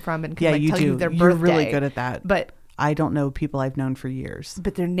know them from and can Yeah, like you tell do. you their You're birthday. really good at that. But I don't know people I've known for years.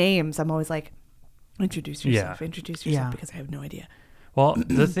 their names, I'm always like, introduce yourself, Yeah. introduce yourself, Yeah. because I have no idea. Well,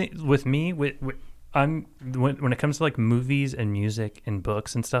 the thing with me, when it comes to like movies and music and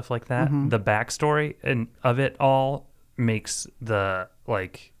books and stuff like that, Mm-hmm. the backstory and of it all makes the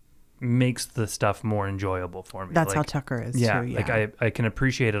stuff more enjoyable for me. That's like, how Tucker is yeah, too. Yeah. like I can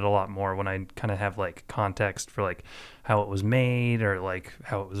appreciate it a lot more when I kind of have like context for like how it was made or like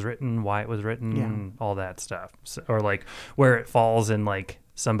how it was written, why it was written, Yeah. all that stuff, so, or like where it falls in like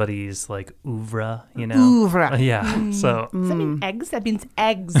somebody's like oeuvre, you know? Oeuvre. Mm. So Does that mean eggs? That means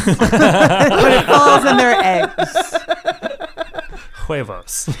eggs. When it falls in their eggs.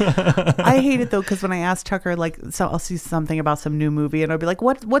 huevos. I hate it though because when I ask Tucker, like, so I'll see something about some new movie and I'll be like,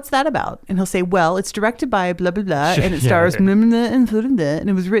 "What's that about?" And he'll say, "Well, it's directed by blah blah blah, and it Yeah, stars okay. blah, blah, blah, and blah, blah, blah, and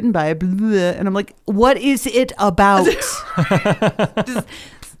it was written by blah, blah, blah." And I'm like, "What is it about?"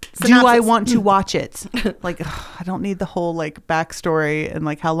 Do I Synopsis. want to watch it? Like, ugh, I don't need the whole like backstory and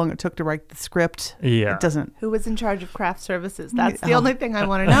like how long it took to write the script. Yeah. It doesn't. Who was in charge of craft services? That's the Oh. only thing I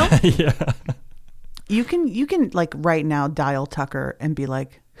want to know. Yeah. You can like right now dial Tucker and be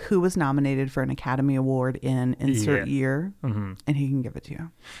like, who was nominated for an Academy Award in insert Yeah. year, Mm-hmm. and he can give it to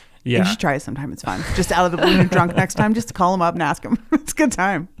you. Yeah. You should try it sometime. It's fun. Just out of the blue, when you're drunk next time, just to call him up and ask him. It's a good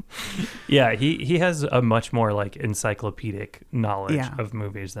time. Yeah, he has a much more like encyclopedic knowledge Yeah. of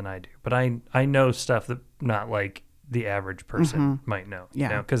movies than I do. But I know stuff that not like the average person might know. Mm-hmm.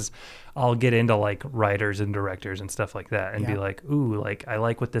 Yeah. Because I'll get into like writers and directors and stuff like that and be Yeah. like, ooh, like I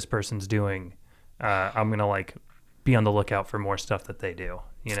like what this person's doing. I'm gonna like be on the lookout for more stuff that they do.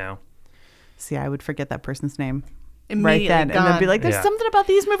 You know? See, I would forget that person's name right Immediately then, and then be gone. like, "There's Yeah. something about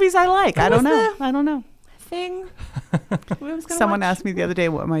these movies I like. I don't was know. I don't know." thing. Someone asked me the other day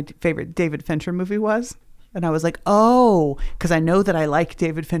what my favorite David Fincher movie was. And I was like, oh, because I know that I like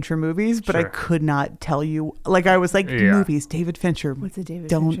David Fincher movies, but I Sure. could not tell you. Like, I was like, Yeah. movies, David Fincher. What's a David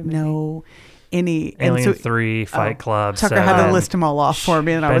Don't Fincher movie? know any. Alien and so 3, Fight Club, Tucker had to 7, list them all off for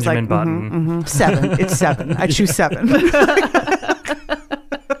me. And I was like, Benjamin Button. 7. It's 7. I choose 7.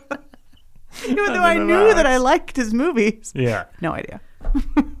 Even though I knew that I liked his movies. Yeah. No idea.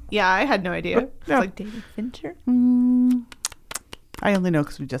 Yeah, I had no idea. It's Yeah. like David Fincher. I only know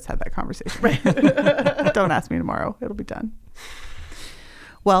because we just had that conversation. Don't ask me tomorrow. It'll be done.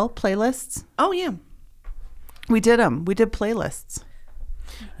 Well, playlists. Oh yeah. We did them. We did playlists.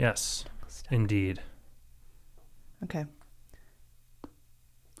 Yes. Indeed. Okay.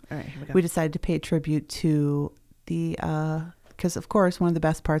 All right, here we go. We decided to pay tribute to the, because of course, one of the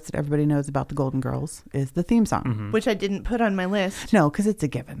best parts that everybody knows about the Golden Girls is the theme song. Mm-hmm. Which I didn't put on my list. No, because it's a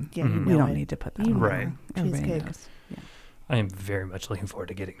given. Yeah, you We know don't it. need to put that You on know there. Right. Everybody Cheesecake. knows. I am very much looking forward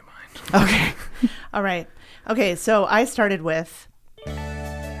to getting to mine. Okay. All right. Okay, so I started with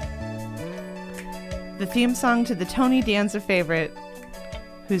the theme song to the Tony Danza favorite,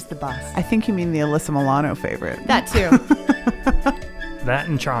 Who's the Boss? I think you mean the Alyssa Milano favorite. That too. That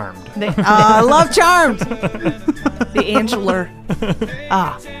and Charmed. I love Charmed. The Angeler.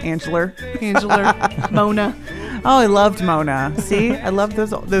 Angela. Angeler. Mona. Oh, I loved Mona. See, I love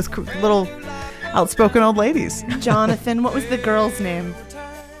those little outspoken old ladies. Jonathan. What was the girl's name?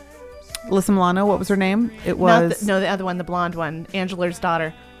 Alyssa Milano, what was her name? It Not was. the other one, the blonde one. Angeler's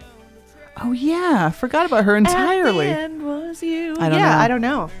daughter. Oh yeah, I forgot about her entirely. At the end was you. I don't yeah, know. I don't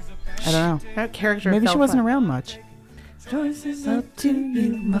know. I don't know. That character. Maybe fell she wasn't flat. around much. Choices Up to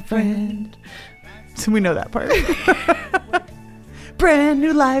you, my friend. So we know that part. Brand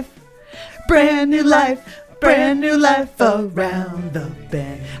new life, brand new life, brand new life around the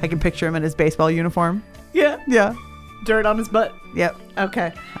bend. I can picture him in his baseball uniform. Yeah. Yeah. Dirt on his butt. Yep.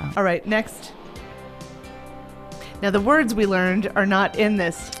 Okay. Oh. All right. Next. Now the words we learned are not in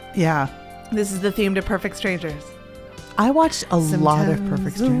this. Yeah. This is the theme to Perfect Strangers. I watched a lot of Sometimes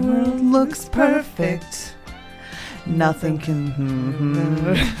Perfect the Strangers. world looks perfect. Nothing can.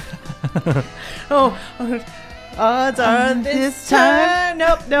 Oh, odds are this time.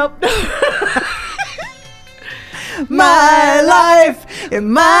 Nope. My life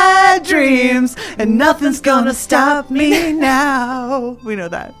and my dreams, and nothing's gonna stop me now. We know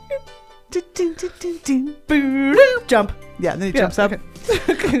that. Jump. Yeah, then he Yeah, jumps up.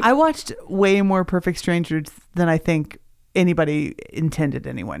 I watched way more Perfect Strangers than I think anybody intended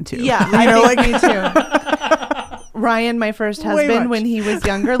anyone to. Yeah, You know, I think me too. Ryan, my first Way husband, much. when he was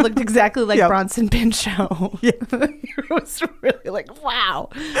younger, looked exactly like Yep. Bronson Pinchot. Yeah. It was really like, wow.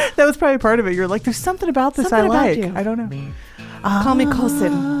 That was probably part of it. You're like, there's something about this Something I about like. you. I don't know. Call me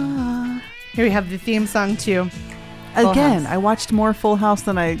Coulson. Here we have the theme song too. Full Again, House. I watched more Full House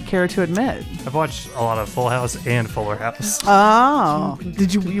than I care to admit. I've watched a lot of Full House and Fuller House. Oh,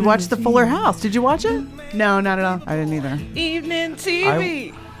 did you watch the Fuller House? Did you watch it? No, not at all. I didn't either. Evening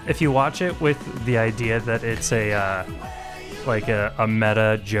TV. If you watch it with the idea that it's a like a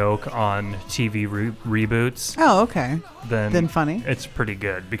meta joke on TV reboots, Oh, okay. then funny. It's pretty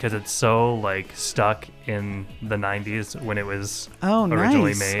good because it's so like stuck in the 90s when it was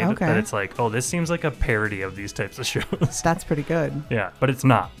originally nice. made Okay. that it's like, oh, this seems like a parody of these types of shows. That's pretty good. Yeah, but it's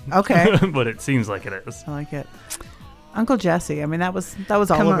not. Okay. But it seems like it is. I like it. Uncle Jesse. I mean, that was all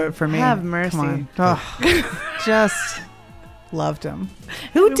Come of on, it for me. have mercy. Come on. Oh, just loved him.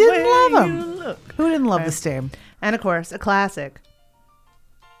 Who didn't love him? Who didn't love Right. this game? And of course, a classic.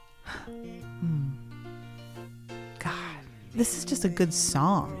 God, this is just a good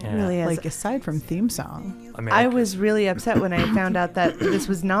song. Yeah. It really is. Like aside from theme song. I mean, I was really upset when I found out that this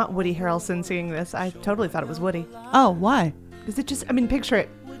was not Woody Harrelson singing this. I totally thought it was Woody. Oh, why? Because it just, I mean, picture it.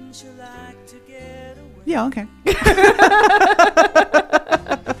 Yeah, okay.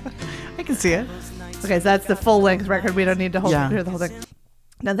 can see it. Okay, so that's the full length record. We don't need to hear the whole thing.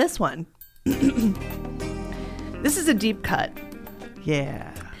 Now this one, this is a deep cut.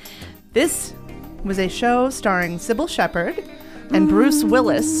 Yeah. This was a show starring Sybil Shepherd and Bruce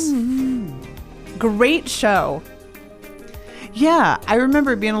Willis. Great show. Yeah, I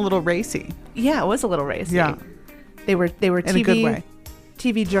remember it being a little racy. Yeah, it was a little racy. Yeah. They were In a good way.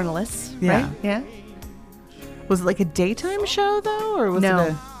 TV journalists, Yeah. right? Yeah. Was it like a daytime show though, or was No.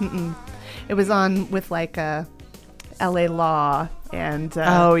 it? Mm-mm. It was on with like LA Law and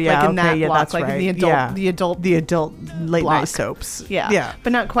Oh yeah, like in okay, that yeah, block, that's like right. the adult the adult late block. night soaps. Yeah. yeah.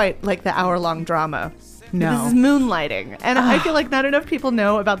 But not quite like the hour-long drama. No. This is moonlighting. And I feel like not enough people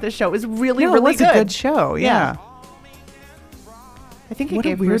know about this show. It was really, No, really it was a good show. Yeah. I think it What a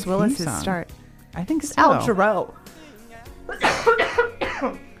gave weird Bruce Willis theme his song. start. I think so. Al Jarreau.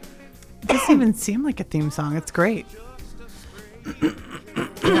 It doesn't even seem like a theme song. It's great.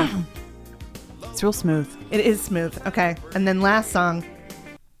 It's real smooth. It is smooth. Okay. And then last song.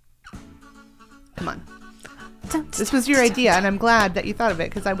 Come on. This was your idea, and I'm glad that you thought of it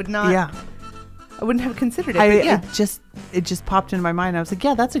because I would not. Yeah. I wouldn't have considered it. But yeah. It just popped into my mind. I was like,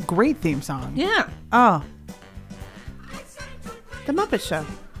 yeah, that's a great theme song. Yeah. Oh, The Muppet Show.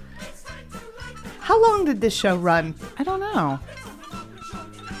 How long did this show run? I don't know.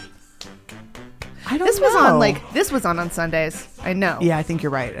 This was on Sundays. I know. Yeah, I think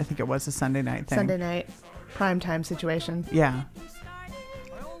you're right. I think it was a Sunday night thing. Sunday night prime time situation. Yeah.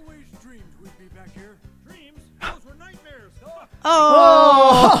 I always dreamed we'd be back here. Dreams? Those were nightmares. Oh.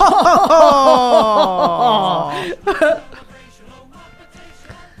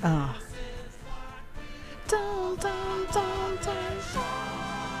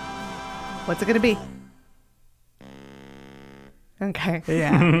 What's it gonna be? Okay.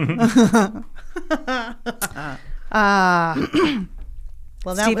 Yeah.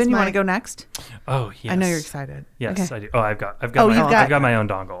 Well, that Steven, was you my... want to go next? Oh, yes. I know you're excited. Yes, Okay. I do. Oh, I've got Oh, my you've own, got- I've got my own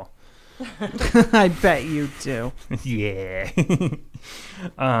dongle. I bet you do. Yeah.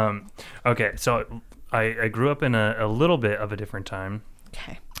 Okay, so I grew up in a little bit of a different time.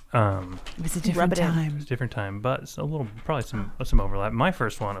 Okay. It was a different Rub it in. time. It's a different time, but it's a little, probably some overlap. My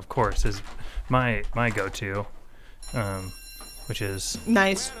first one, of course, is my go-to, which is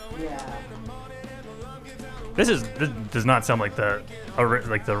Nice. this does not sound like the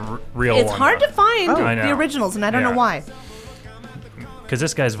real one. It's hard to find I know. the originals, and I don't know Yeah. why. because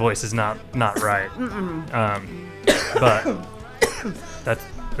this guy's voice is not right. But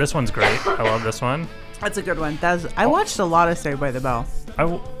this one's great. I love this one. That's a good one. I watched a lot of Saved by the Bell.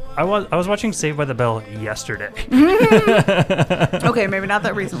 I was watching Saved by the Bell yesterday. Okay, maybe not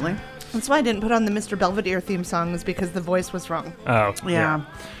that recently. That's why I didn't put on the Mr. Belvedere theme song, is because the voice was wrong. Oh Yeah.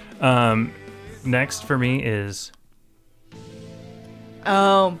 Next for me is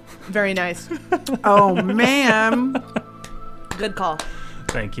Oh, very nice. Oh, man. Good call.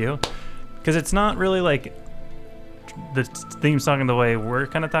 thank you, because it's not really like the theme song in the way we're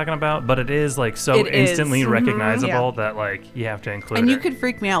kind of talking about, but it is like so It is. instantly recognizable yeah. that like you have to include And you it. could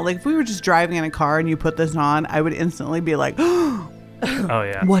freak me out. Like, if we were just driving in a car and you put this on, I would instantly be like, Oh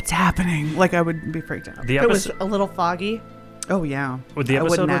yeah. what's happening? Like, I would be freaked out. The It was episode a little foggy. Oh, yeah. with the I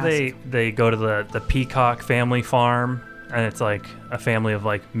episode wouldn't where ask. they go to the Peacock family farm, and it's like a family of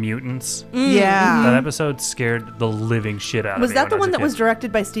like mutants. Yeah. That episode scared the living shit out of me. Was that the when I one a that kid. was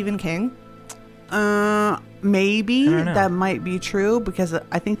directed by Stephen King? Maybe I don't know. that might be true because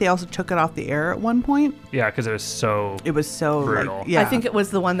I think they also took it off the air at one point. Yeah, because it was so. It was so Brutal. like, yeah. I think it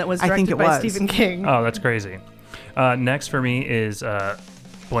was the one that was I think directed it by was. Stephen King. Oh, that's crazy. Next for me is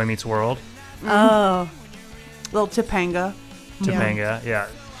Boy Meets World. Oh. little Topanga. Topanga. Yeah.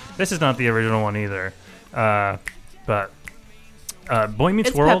 This is not the original one either. But Boy Meets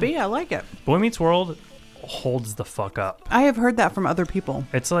It's World. peppy. I like it. Boy Meets World holds the fuck up. I have heard that from other people.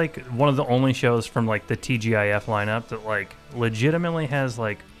 It's like one of the only shows from like the TGIF lineup that like legitimately has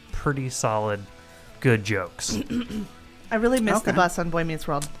like pretty solid good jokes. I really missed the Okay. bus on Boy Meets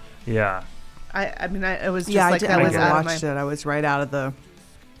World. Yeah. I mean, it was just Yeah, like I, that I was never out of watched my... it. I was right out of the,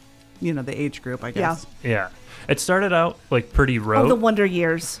 the age group, I guess. Yeah. It started out like pretty rote. Oh, the Wonder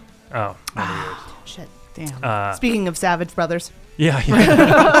Years. Oh, Shit. Damn. Speaking of Savage Brothers. yeah.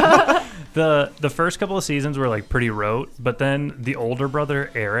 The first couple of seasons were like pretty rote, but then the older brother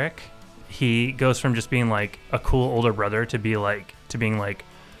Eric, he goes from just being like a cool older brother to being like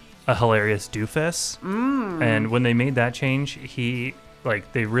a hilarious doofus. And when they made that change,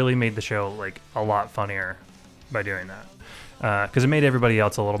 they really made the show like a lot funnier by doing that. Because it made everybody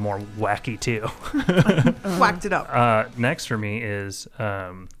else a little more wacky too. Whacked it up. Next for me is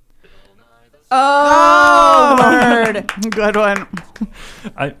Oh, word. Good one.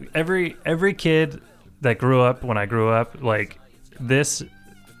 Every kid that grew up when I grew up, like this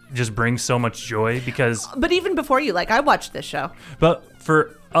just brings so much joy because. But even before you, like, I watched this show. But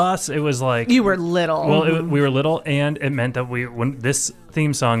for us, it was like You were little. Well, we were little, and it meant that when this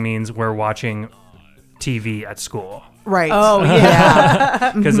theme song means we're watching TV at school. Right. Oh,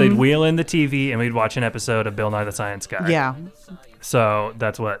 yeah. Because they'd wheel in the TV and we'd watch an episode of Bill Nye the Science Guy. Yeah. So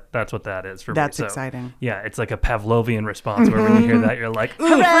that's what that is for me. That's So, exciting. Yeah, it's like a Pavlovian response where when you hear that, you're like, ooh,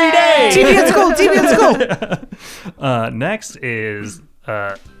 Hooray! free day! TV at school. TV at school. Next is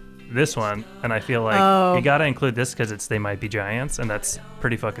this one, and I feel like you got to include this because it's They Might Be Giants, and that's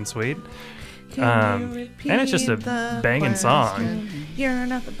pretty fucking sweet. And it's just a banging song. You're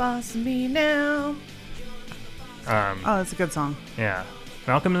not the boss of me now. Oh, that's a good song. Yeah.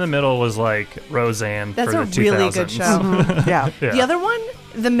 Malcolm in the Middle was like Roseanne That's for a the 2000s. really good show. Yeah. Yeah. The other one,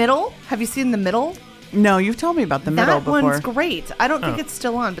 The Middle. Have you seen The Middle? No, you've told me about the middle That before. one's great. I don't think it's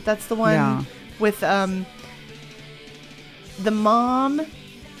still on, but that's the one Yeah. with the mom.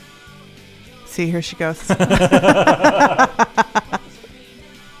 See, here she goes.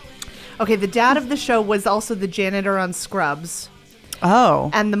 Okay, the dad of the show was also the janitor on Scrubs. Oh.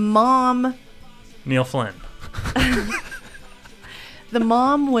 And the mom Neil Flynn.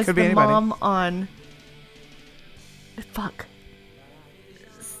 was Could be the anybody. mom on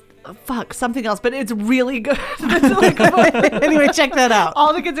something else, but it's really good. Anyway, check that out.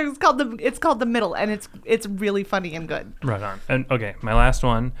 All the kids are, it's called The Middle, and it's really funny and good. Right on. And okay, my last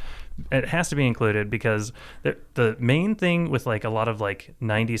one, it has to be included because the main thing with like a lot of like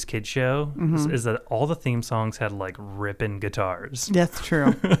 90s kid show is that all the theme songs had like ripping guitars. That's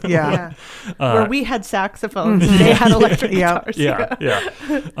true. Yeah. Where we had saxophones, they had electric Yeah. guitars. Yeah.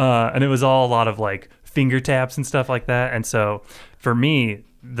 And it was all a lot of like finger taps and stuff like that. And so for me,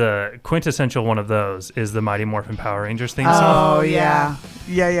 the quintessential one of those is the Mighty Morphin Power Rangers theme song. Oh, yeah.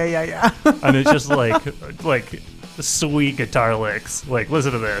 Yeah. And it's just like sweet guitar licks. Like,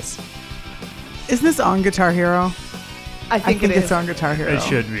 listen to this. Isn't this on Guitar Hero? I think it it's is. on Guitar Hero. It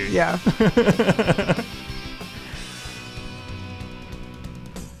should be. Yeah.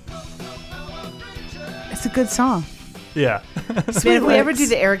 It's a good song. Yeah. Man, if we ever do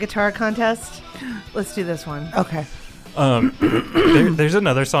the air guitar contest, let's do this one. Okay. There's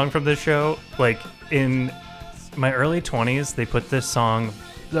another song from this show. Like in my early 20s, they put this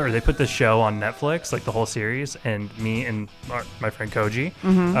show on Netflix, like the whole series. And me and my friend Koji,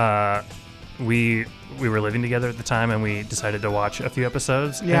 we were living together at the time, and we decided to watch a few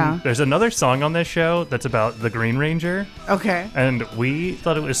episodes. Yeah. And there's another song on this show that's about the Green Ranger, Okay. and we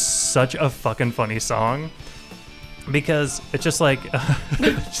thought it was such a fucking funny song. Because it's just like,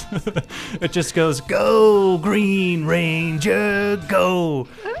 it just goes, go Green Ranger, go.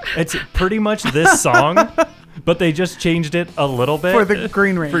 It's pretty much this song, but they just changed it a little bit. For the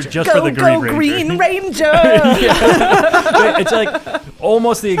Green Ranger. For the Green Ranger. Green Ranger! It's like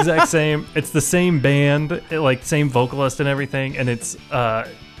almost the exact same. It's the same band, same vocalist and everything, and it's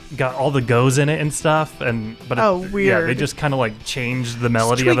got all the goes in it and stuff. But Oh, Yeah, weird. they just kind of like changed the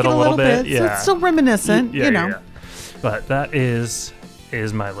melody Tweak of it a little bit. So Yeah. it's still reminiscent, Yeah, you know. yeah. But that is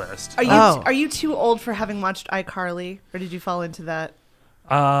my list. Are you too old for having watched iCarly, or did you fall into that?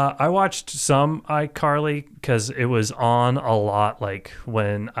 I watched some iCarly because it was on a lot, like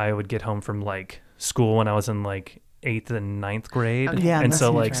when I would get home from like school when I was in like 8th and 9th grade. Okay. Yeah, and that so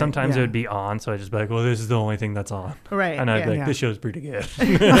seems like right. sometimes Yeah. it would be on, so I'd just be like, well, this is the only thing that's on. Right. And I'd be like, Yeah. this show's pretty good.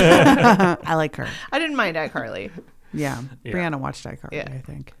 I like her. I didn't mind iCarly. Yeah. Yeah. Brianna watched iCarly, Yeah. I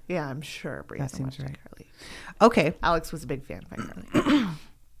think. Yeah, I'm sure Brianna That seems watched right. iCarly. Okay. Alex was a big fan of iCarly.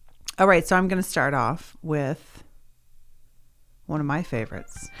 All right. So I'm going to start off with one of my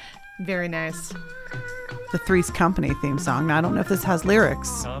favorites, Very nice. the Three's Company theme song. Now, I don't know if this has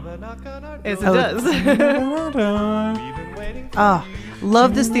lyrics. Yes, it Oh. does. Oh,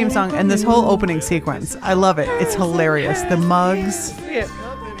 love this theme song and this whole opening sequence. I love it. It's hilarious. The mugs. Yeah.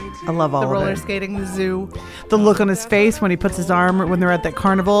 I love all The roller of it. skating, the zoo. The look on his face when he puts his arm, when they're at that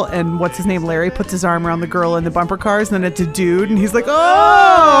carnival, and what's his name, Larry, puts his arm around the girl in the bumper cars, and then it's a dude, and he's like, oh!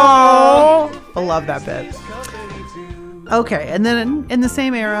 I love that bit. Okay, and then in the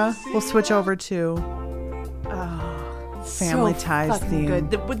same era, we'll switch over to Family Ties fucking theme.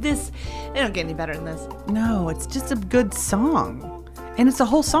 good. With this, they don't get any better than this. No, it's just a good song. And it's a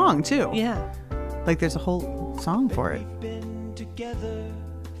whole song, too. Yeah. Like, there's a whole song for it.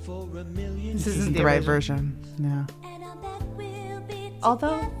 This isn't The right version. No.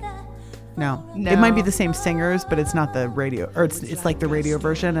 Although, No. No. It might be the same singers, but it's not the radio, or it's like the radio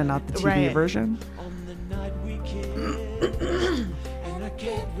version and not the TV Right. version.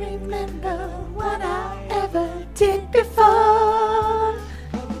 can't remember what I ever did before.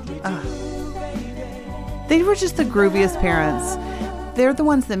 They were just the grooviest parents. They're the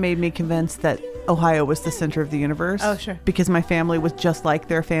ones that made me convinced that Ohio was the center of the universe. Oh, sure. Because my family was just like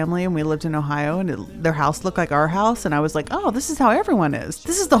their family, and we lived in Ohio, and their house looked like our house, and I was like, oh, this is how everyone is.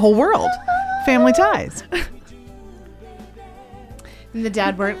 This is the whole world. Family ties. And the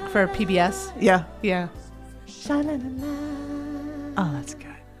dad worked for PBS. Yeah. Yeah. Oh, that's good.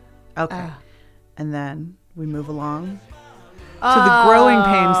 Okay. And then we move along to Oh. the Growing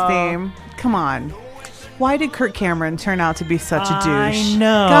Pains theme. Come on. Why did Kirk Cameron turn out to be such a douche? I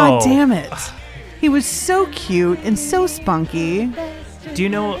know. God damn it. He was so cute and so spunky. Do you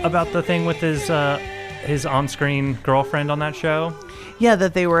know about the thing with his on-screen girlfriend on that show? Yeah,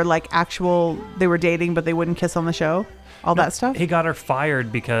 that they were like they were dating, but they wouldn't kiss on the show. All that stuff? He got her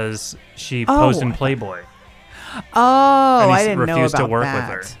fired because she posed in Playboy. Oh, And he I didn't know refused about to work that. with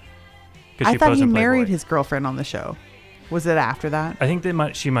her. 'Cause I she thought posed he in Playboy. married his girlfriend on the show. Was it after that? I think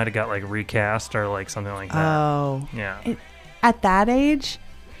she might have got like recast or like something like that. Oh. Yeah. At that age,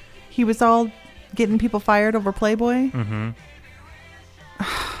 he was all getting people fired over Playboy? Mm-hmm.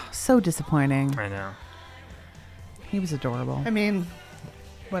 So disappointing. I know. He was adorable. I mean,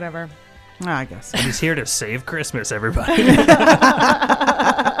 whatever. I guess. He's here to save Christmas, everybody.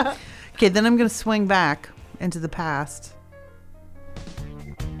 Okay, then I'm going to swing back into the past.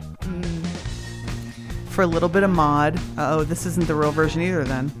 For a little bit of mod. Uh-oh, this isn't the real version either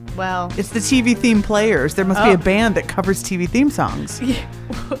then. Well, It's the TV theme players. There must be Oh. a band that covers TV theme songs.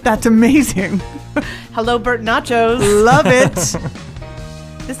 That's amazing. hello, Bert Nachos. Love it.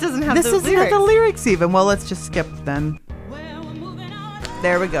 This doesn't have This the doesn't have lyrics. the lyrics even. Well, let's just skip then.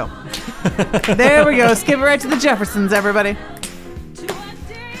 There we go. There we go. Skip it right to the Jeffersons, everybody.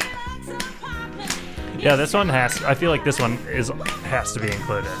 Yeah, this one I feel like this one has to be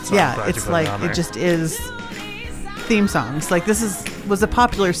included. So I'm Yeah, glad you it's put like it on it there. just is theme songs. Like this was a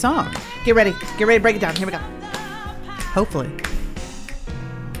popular song. Get ready. Get ready to break it down. Here we go. Hopefully.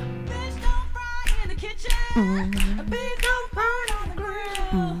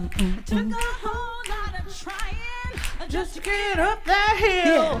 Just to get up that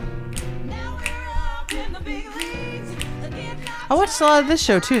hill. I watched a lot of this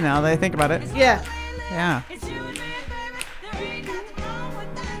show too now that I think about it. Yeah. Yeah.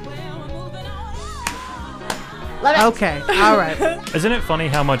 Love it. Okay. All right. Isn't it funny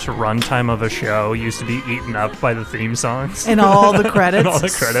how much runtime of a show used to be eaten up by the theme songs? And all the credits. And all the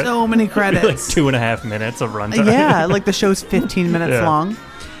credits. So many like credits. 2.5 minutes of runtime. Yeah, like the show's 15 minutes Yeah. long.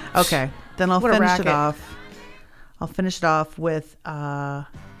 Okay. Then I'll What a finish it racket. off. I'll finish it off with a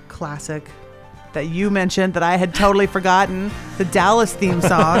classic that you mentioned that I had totally forgotten. The Dallas theme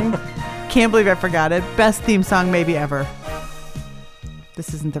song. Can't believe I forgot it. Best theme song maybe ever.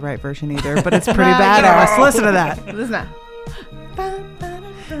 This isn't the right version either, but it's pretty badass. Listen to that. Listen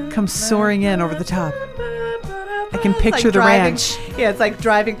to Comes soaring in over the top. I can It's picture like the driving. ranch. Yeah, it's like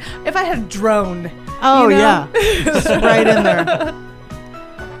driving. If I had a drone. Oh, you know? yeah. Just right in there.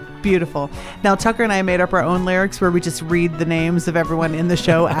 Beautiful. Now, Tucker and I made up our own lyrics where we just read the names of everyone in the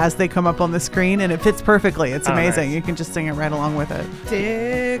show as they come up on the screen, and it fits perfectly. It's Oh, amazing. nice. You can just sing it right along with it.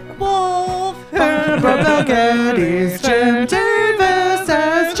 Dick Wolf. Davis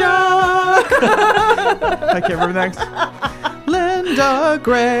as Jock. I can't remember the next. Linda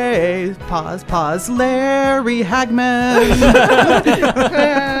Gray. Pause. Larry Hagman.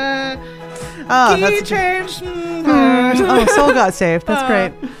 Oh, Key that's change. oh, soul got saved. That's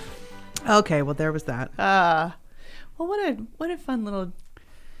great. Okay, well there was that. Well, what a fun little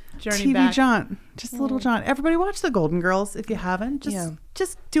journey TV back. John, just a little John. Everybody watch the Golden Girls if you haven't.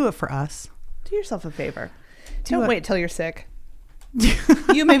 Just do it for us. Do yourself a favor. Do Don't it. wait till you're sick.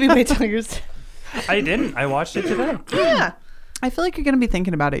 You maybe wait till you're sick. I didn't. I watched it today. Yeah. I feel like you're going to be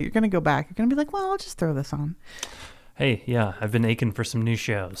thinking about it. You're going to go back. You're going to be like, well, I'll just throw this on. Hey, yeah, I've been aching for some new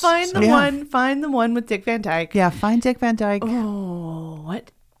shows. Find so- the Yeah. Find the one with Dick Van Dyke. Yeah, find Dick Van Dyke. Oh,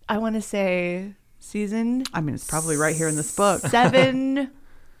 what? I want to say season. I mean, it's probably right here in this book. 7.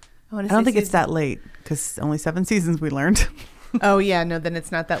 I don't think it's that late because only 7 seasons we learned. Oh yeah, no, then it's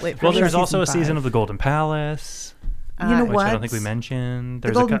not that late. For Well, sure. there's also a season season 5. of The Golden Palace, You know which what? I don't think we mentioned. The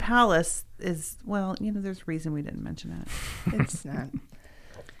There's Golden a Palace is, well, there's a reason we didn't mention it. It's not.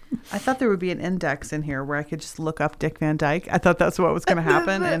 I thought there would be an index in here where I could just look up Dick Van Dyke. I thought that's what was going to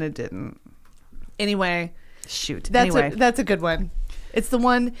happen, and it didn't. Anyway, Shoot. that's Anyway. that's a good one. It's the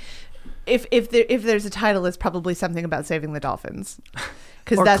one. If there's a title, it's probably something about saving the dolphins.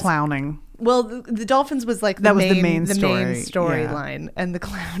 Or that's clowning. well, the dolphins was like That was the main story, storyline, and the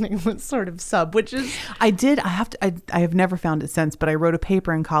clowning was sort of sub, which is I have never found it since, but I wrote a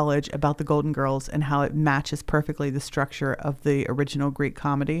paper in college about the Golden Girls and how it matches perfectly the structure of the original Greek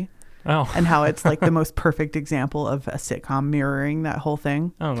comedy. Oh. And how it's like the most perfect example of a sitcom mirroring that whole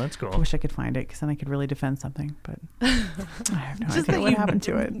thing. Oh, that's I cool. wish I could find it because then I could really defend something, but I have no just idea that what you happened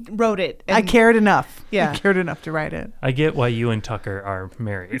to it. wrote it. I and- cared enough. Yeah. I cared enough to write it. I get why you and Tucker are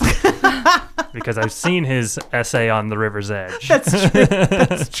married. Because I've seen his essay on the river's edge. That's true.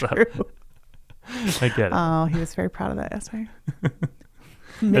 That's So, true. I get it. Oh, he was very proud of that essay. It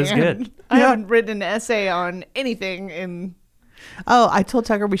was good. I Yeah. haven't written an essay on anything in. Oh, I told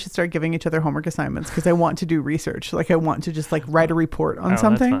Tucker we should start giving each other homework assignments because I want to do research. Like I want to just like write a report on Oh, that's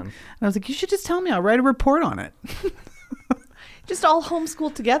something. fun. And I was like, you should just tell me. I'll write a report on it. Just all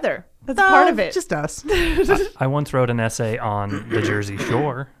homeschooled together. That's part of it. Just us. I once wrote an essay on the Jersey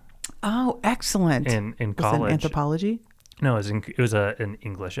Shore Oh, excellent. in Was it college. anthropology? No, it was an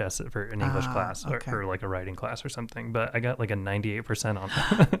English essay for an English class okay. or like a writing class or something. But I got like a 98% on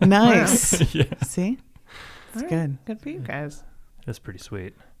that. Nice. Yeah. See? It's good. Good for you guys. That's pretty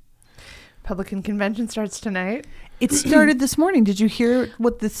sweet. Republican convention starts tonight. It started this morning. Did you hear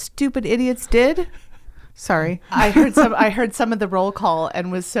what the stupid idiots did? Sorry. I heard some of the roll call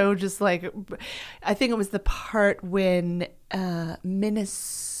and was so just like, I think it was the part when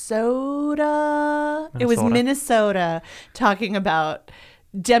Minnesota. It was Minnesota talking about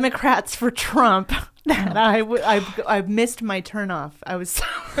Democrats for Trump. And I missed my turnoff. I was so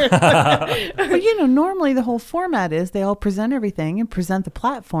Well, normally the whole format is they all present everything and present the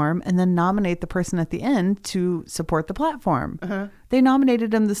platform and then nominate the person at the end to support the platform. They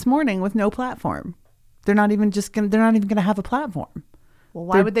nominated him this morning with no platform. They're not even going to have a platform. well,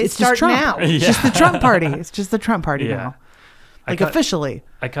 why would they It's just start Trump. now? It's just the Trump party. It's just the Trump party Yeah. now. I Like got- officially.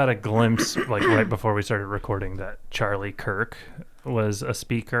 I caught a glimpse, like right before we started recording, that Charlie Kirk was a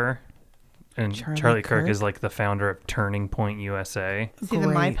speaker, and Charlie Kirk Kirk? is like the founder of Turning Point USA. Is he the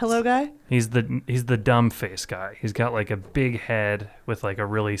My Great. Pillow guy? He's the dumb face guy. He's got like a big head with like a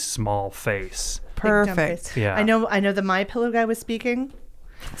really small face. Big dumb Perfect. face. Yeah. I know the My Pillow guy was speaking.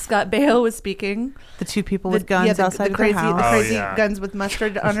 Scott Baio was speaking. The two people with guns outside the of crazy, their house. the Oh, crazy yeah. guns with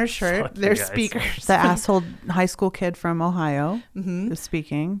mustard on her shirt. Fucking They're guys. speakers. The asshole high school kid from Ohio is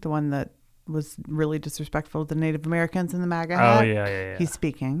speaking. The one that was really disrespectful to the Native Americans in the MAGA hat. Oh yeah. He's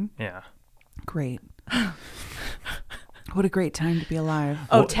speaking. Yeah. Great. What a great time to be alive.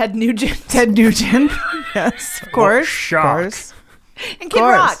 Oh, Ted Nugent. Ted Nugent. Yes, of course. shock. Of course. and Kid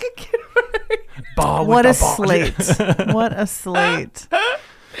course. Rock. Kid Rock. What a slate. What a slate.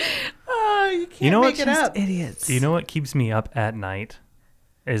 Oh, you can't You know make what? it up. Idiots. You know what keeps me up at night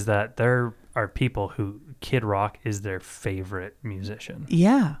is that there are people who Kid Rock is their favorite musician.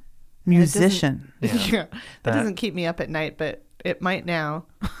 Yeah. Musician. Yeah. That That- doesn't keep me up at night, but it might now.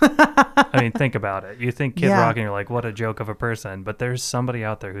 I mean, think about it. You think Kid Yeah. Rock and you're like, what a joke of a person. But there's somebody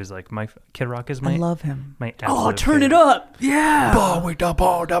out there who's like, Kid Rock is my I love him. my Oh, absolute turn it favorite. up. Yeah.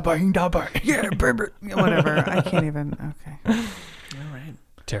 Yeah, Whatever. I can't even. Okay.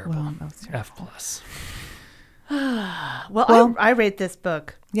 terrible. Well, that was terrible. F plus. Well, I rate this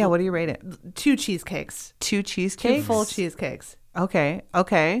book Yeah. What do you rate it? 2 cheesecakes. 2 cheesecakes? 2 full cheesecakes. Okay.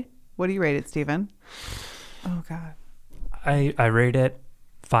 Okay. What do you rate it, Stephen? Oh, God. I rate it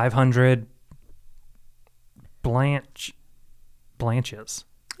 500 blanches.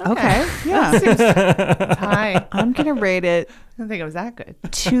 Okay. Yeah. Hi. I'm going to rate it I don't think it was that good.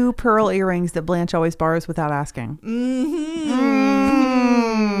 2 pearl earrings that Blanche always borrows without asking.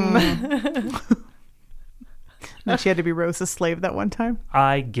 And she had to be Rose's slave that one time.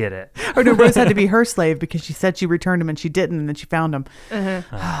 I get it. Or no, Rose had to be her slave because she said she returned him and she didn't, and then she found him. That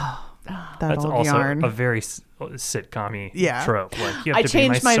That's old also yarn. a very sitcom-y Yeah. trope. Like, you have I to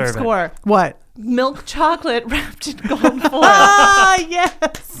changed be my my servant. score. What? Milk chocolate wrapped in gold foil. Ah,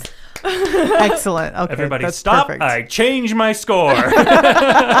 yes. Excellent. Okay, Everybody that's stop. perfect. I changed my score.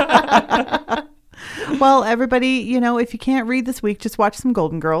 Well, everybody, if you can't read this week, just watch some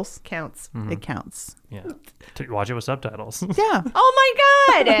Golden Girls. Counts. It counts. Yeah. Watch it with subtitles. Yeah. Oh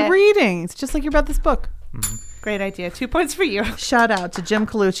my God. Reading. It's just like you're about this book. Great idea. 2 points for you. Shout out to Jim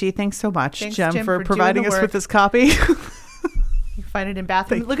Colucci. Thanks so much, Thanks, Jim, Jim, for for providing doing the us with work. this copy. You find it in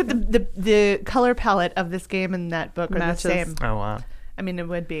bathroom. Look at the color palette of this game and that book are Matches. the same. Oh, wow. I mean, it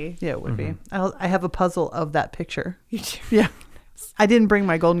would be. Yeah, it would be. I have a puzzle of that picture. You do. Yeah. I didn't bring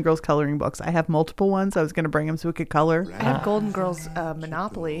my Golden Girls coloring books. I have multiple ones. I was going to bring them so we could color. I have Golden Girls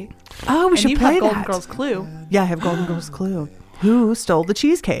Monopoly. Oh, we And should you play have Golden that. Girls Clue. Yeah, I have Golden Girls Clue. Who stole the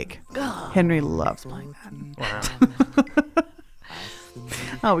cheesecake? Henry loves playing that. Wow.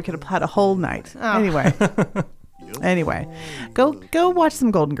 Oh, we could have had a whole night. Oh. Anyway, go watch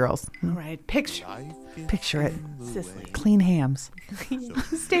some Golden Girls. All right. Picture Picture it. Sicily. Clean hams.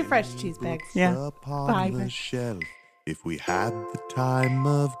 Stay fresh, cheese bags. Yeah. Upon Bye. the shelf, if we had the time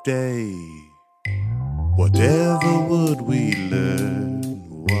of day, whatever would we learn?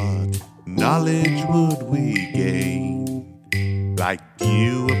 What knowledge would we gain? Like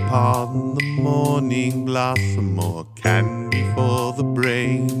dew upon the morning blossom, or candy for the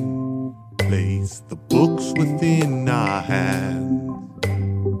brain. Place the books within our hands,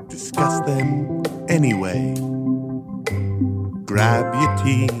 discuss them anyway. Grab your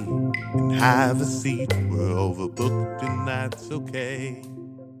tea and have a seat. We're overbooked and that's okay.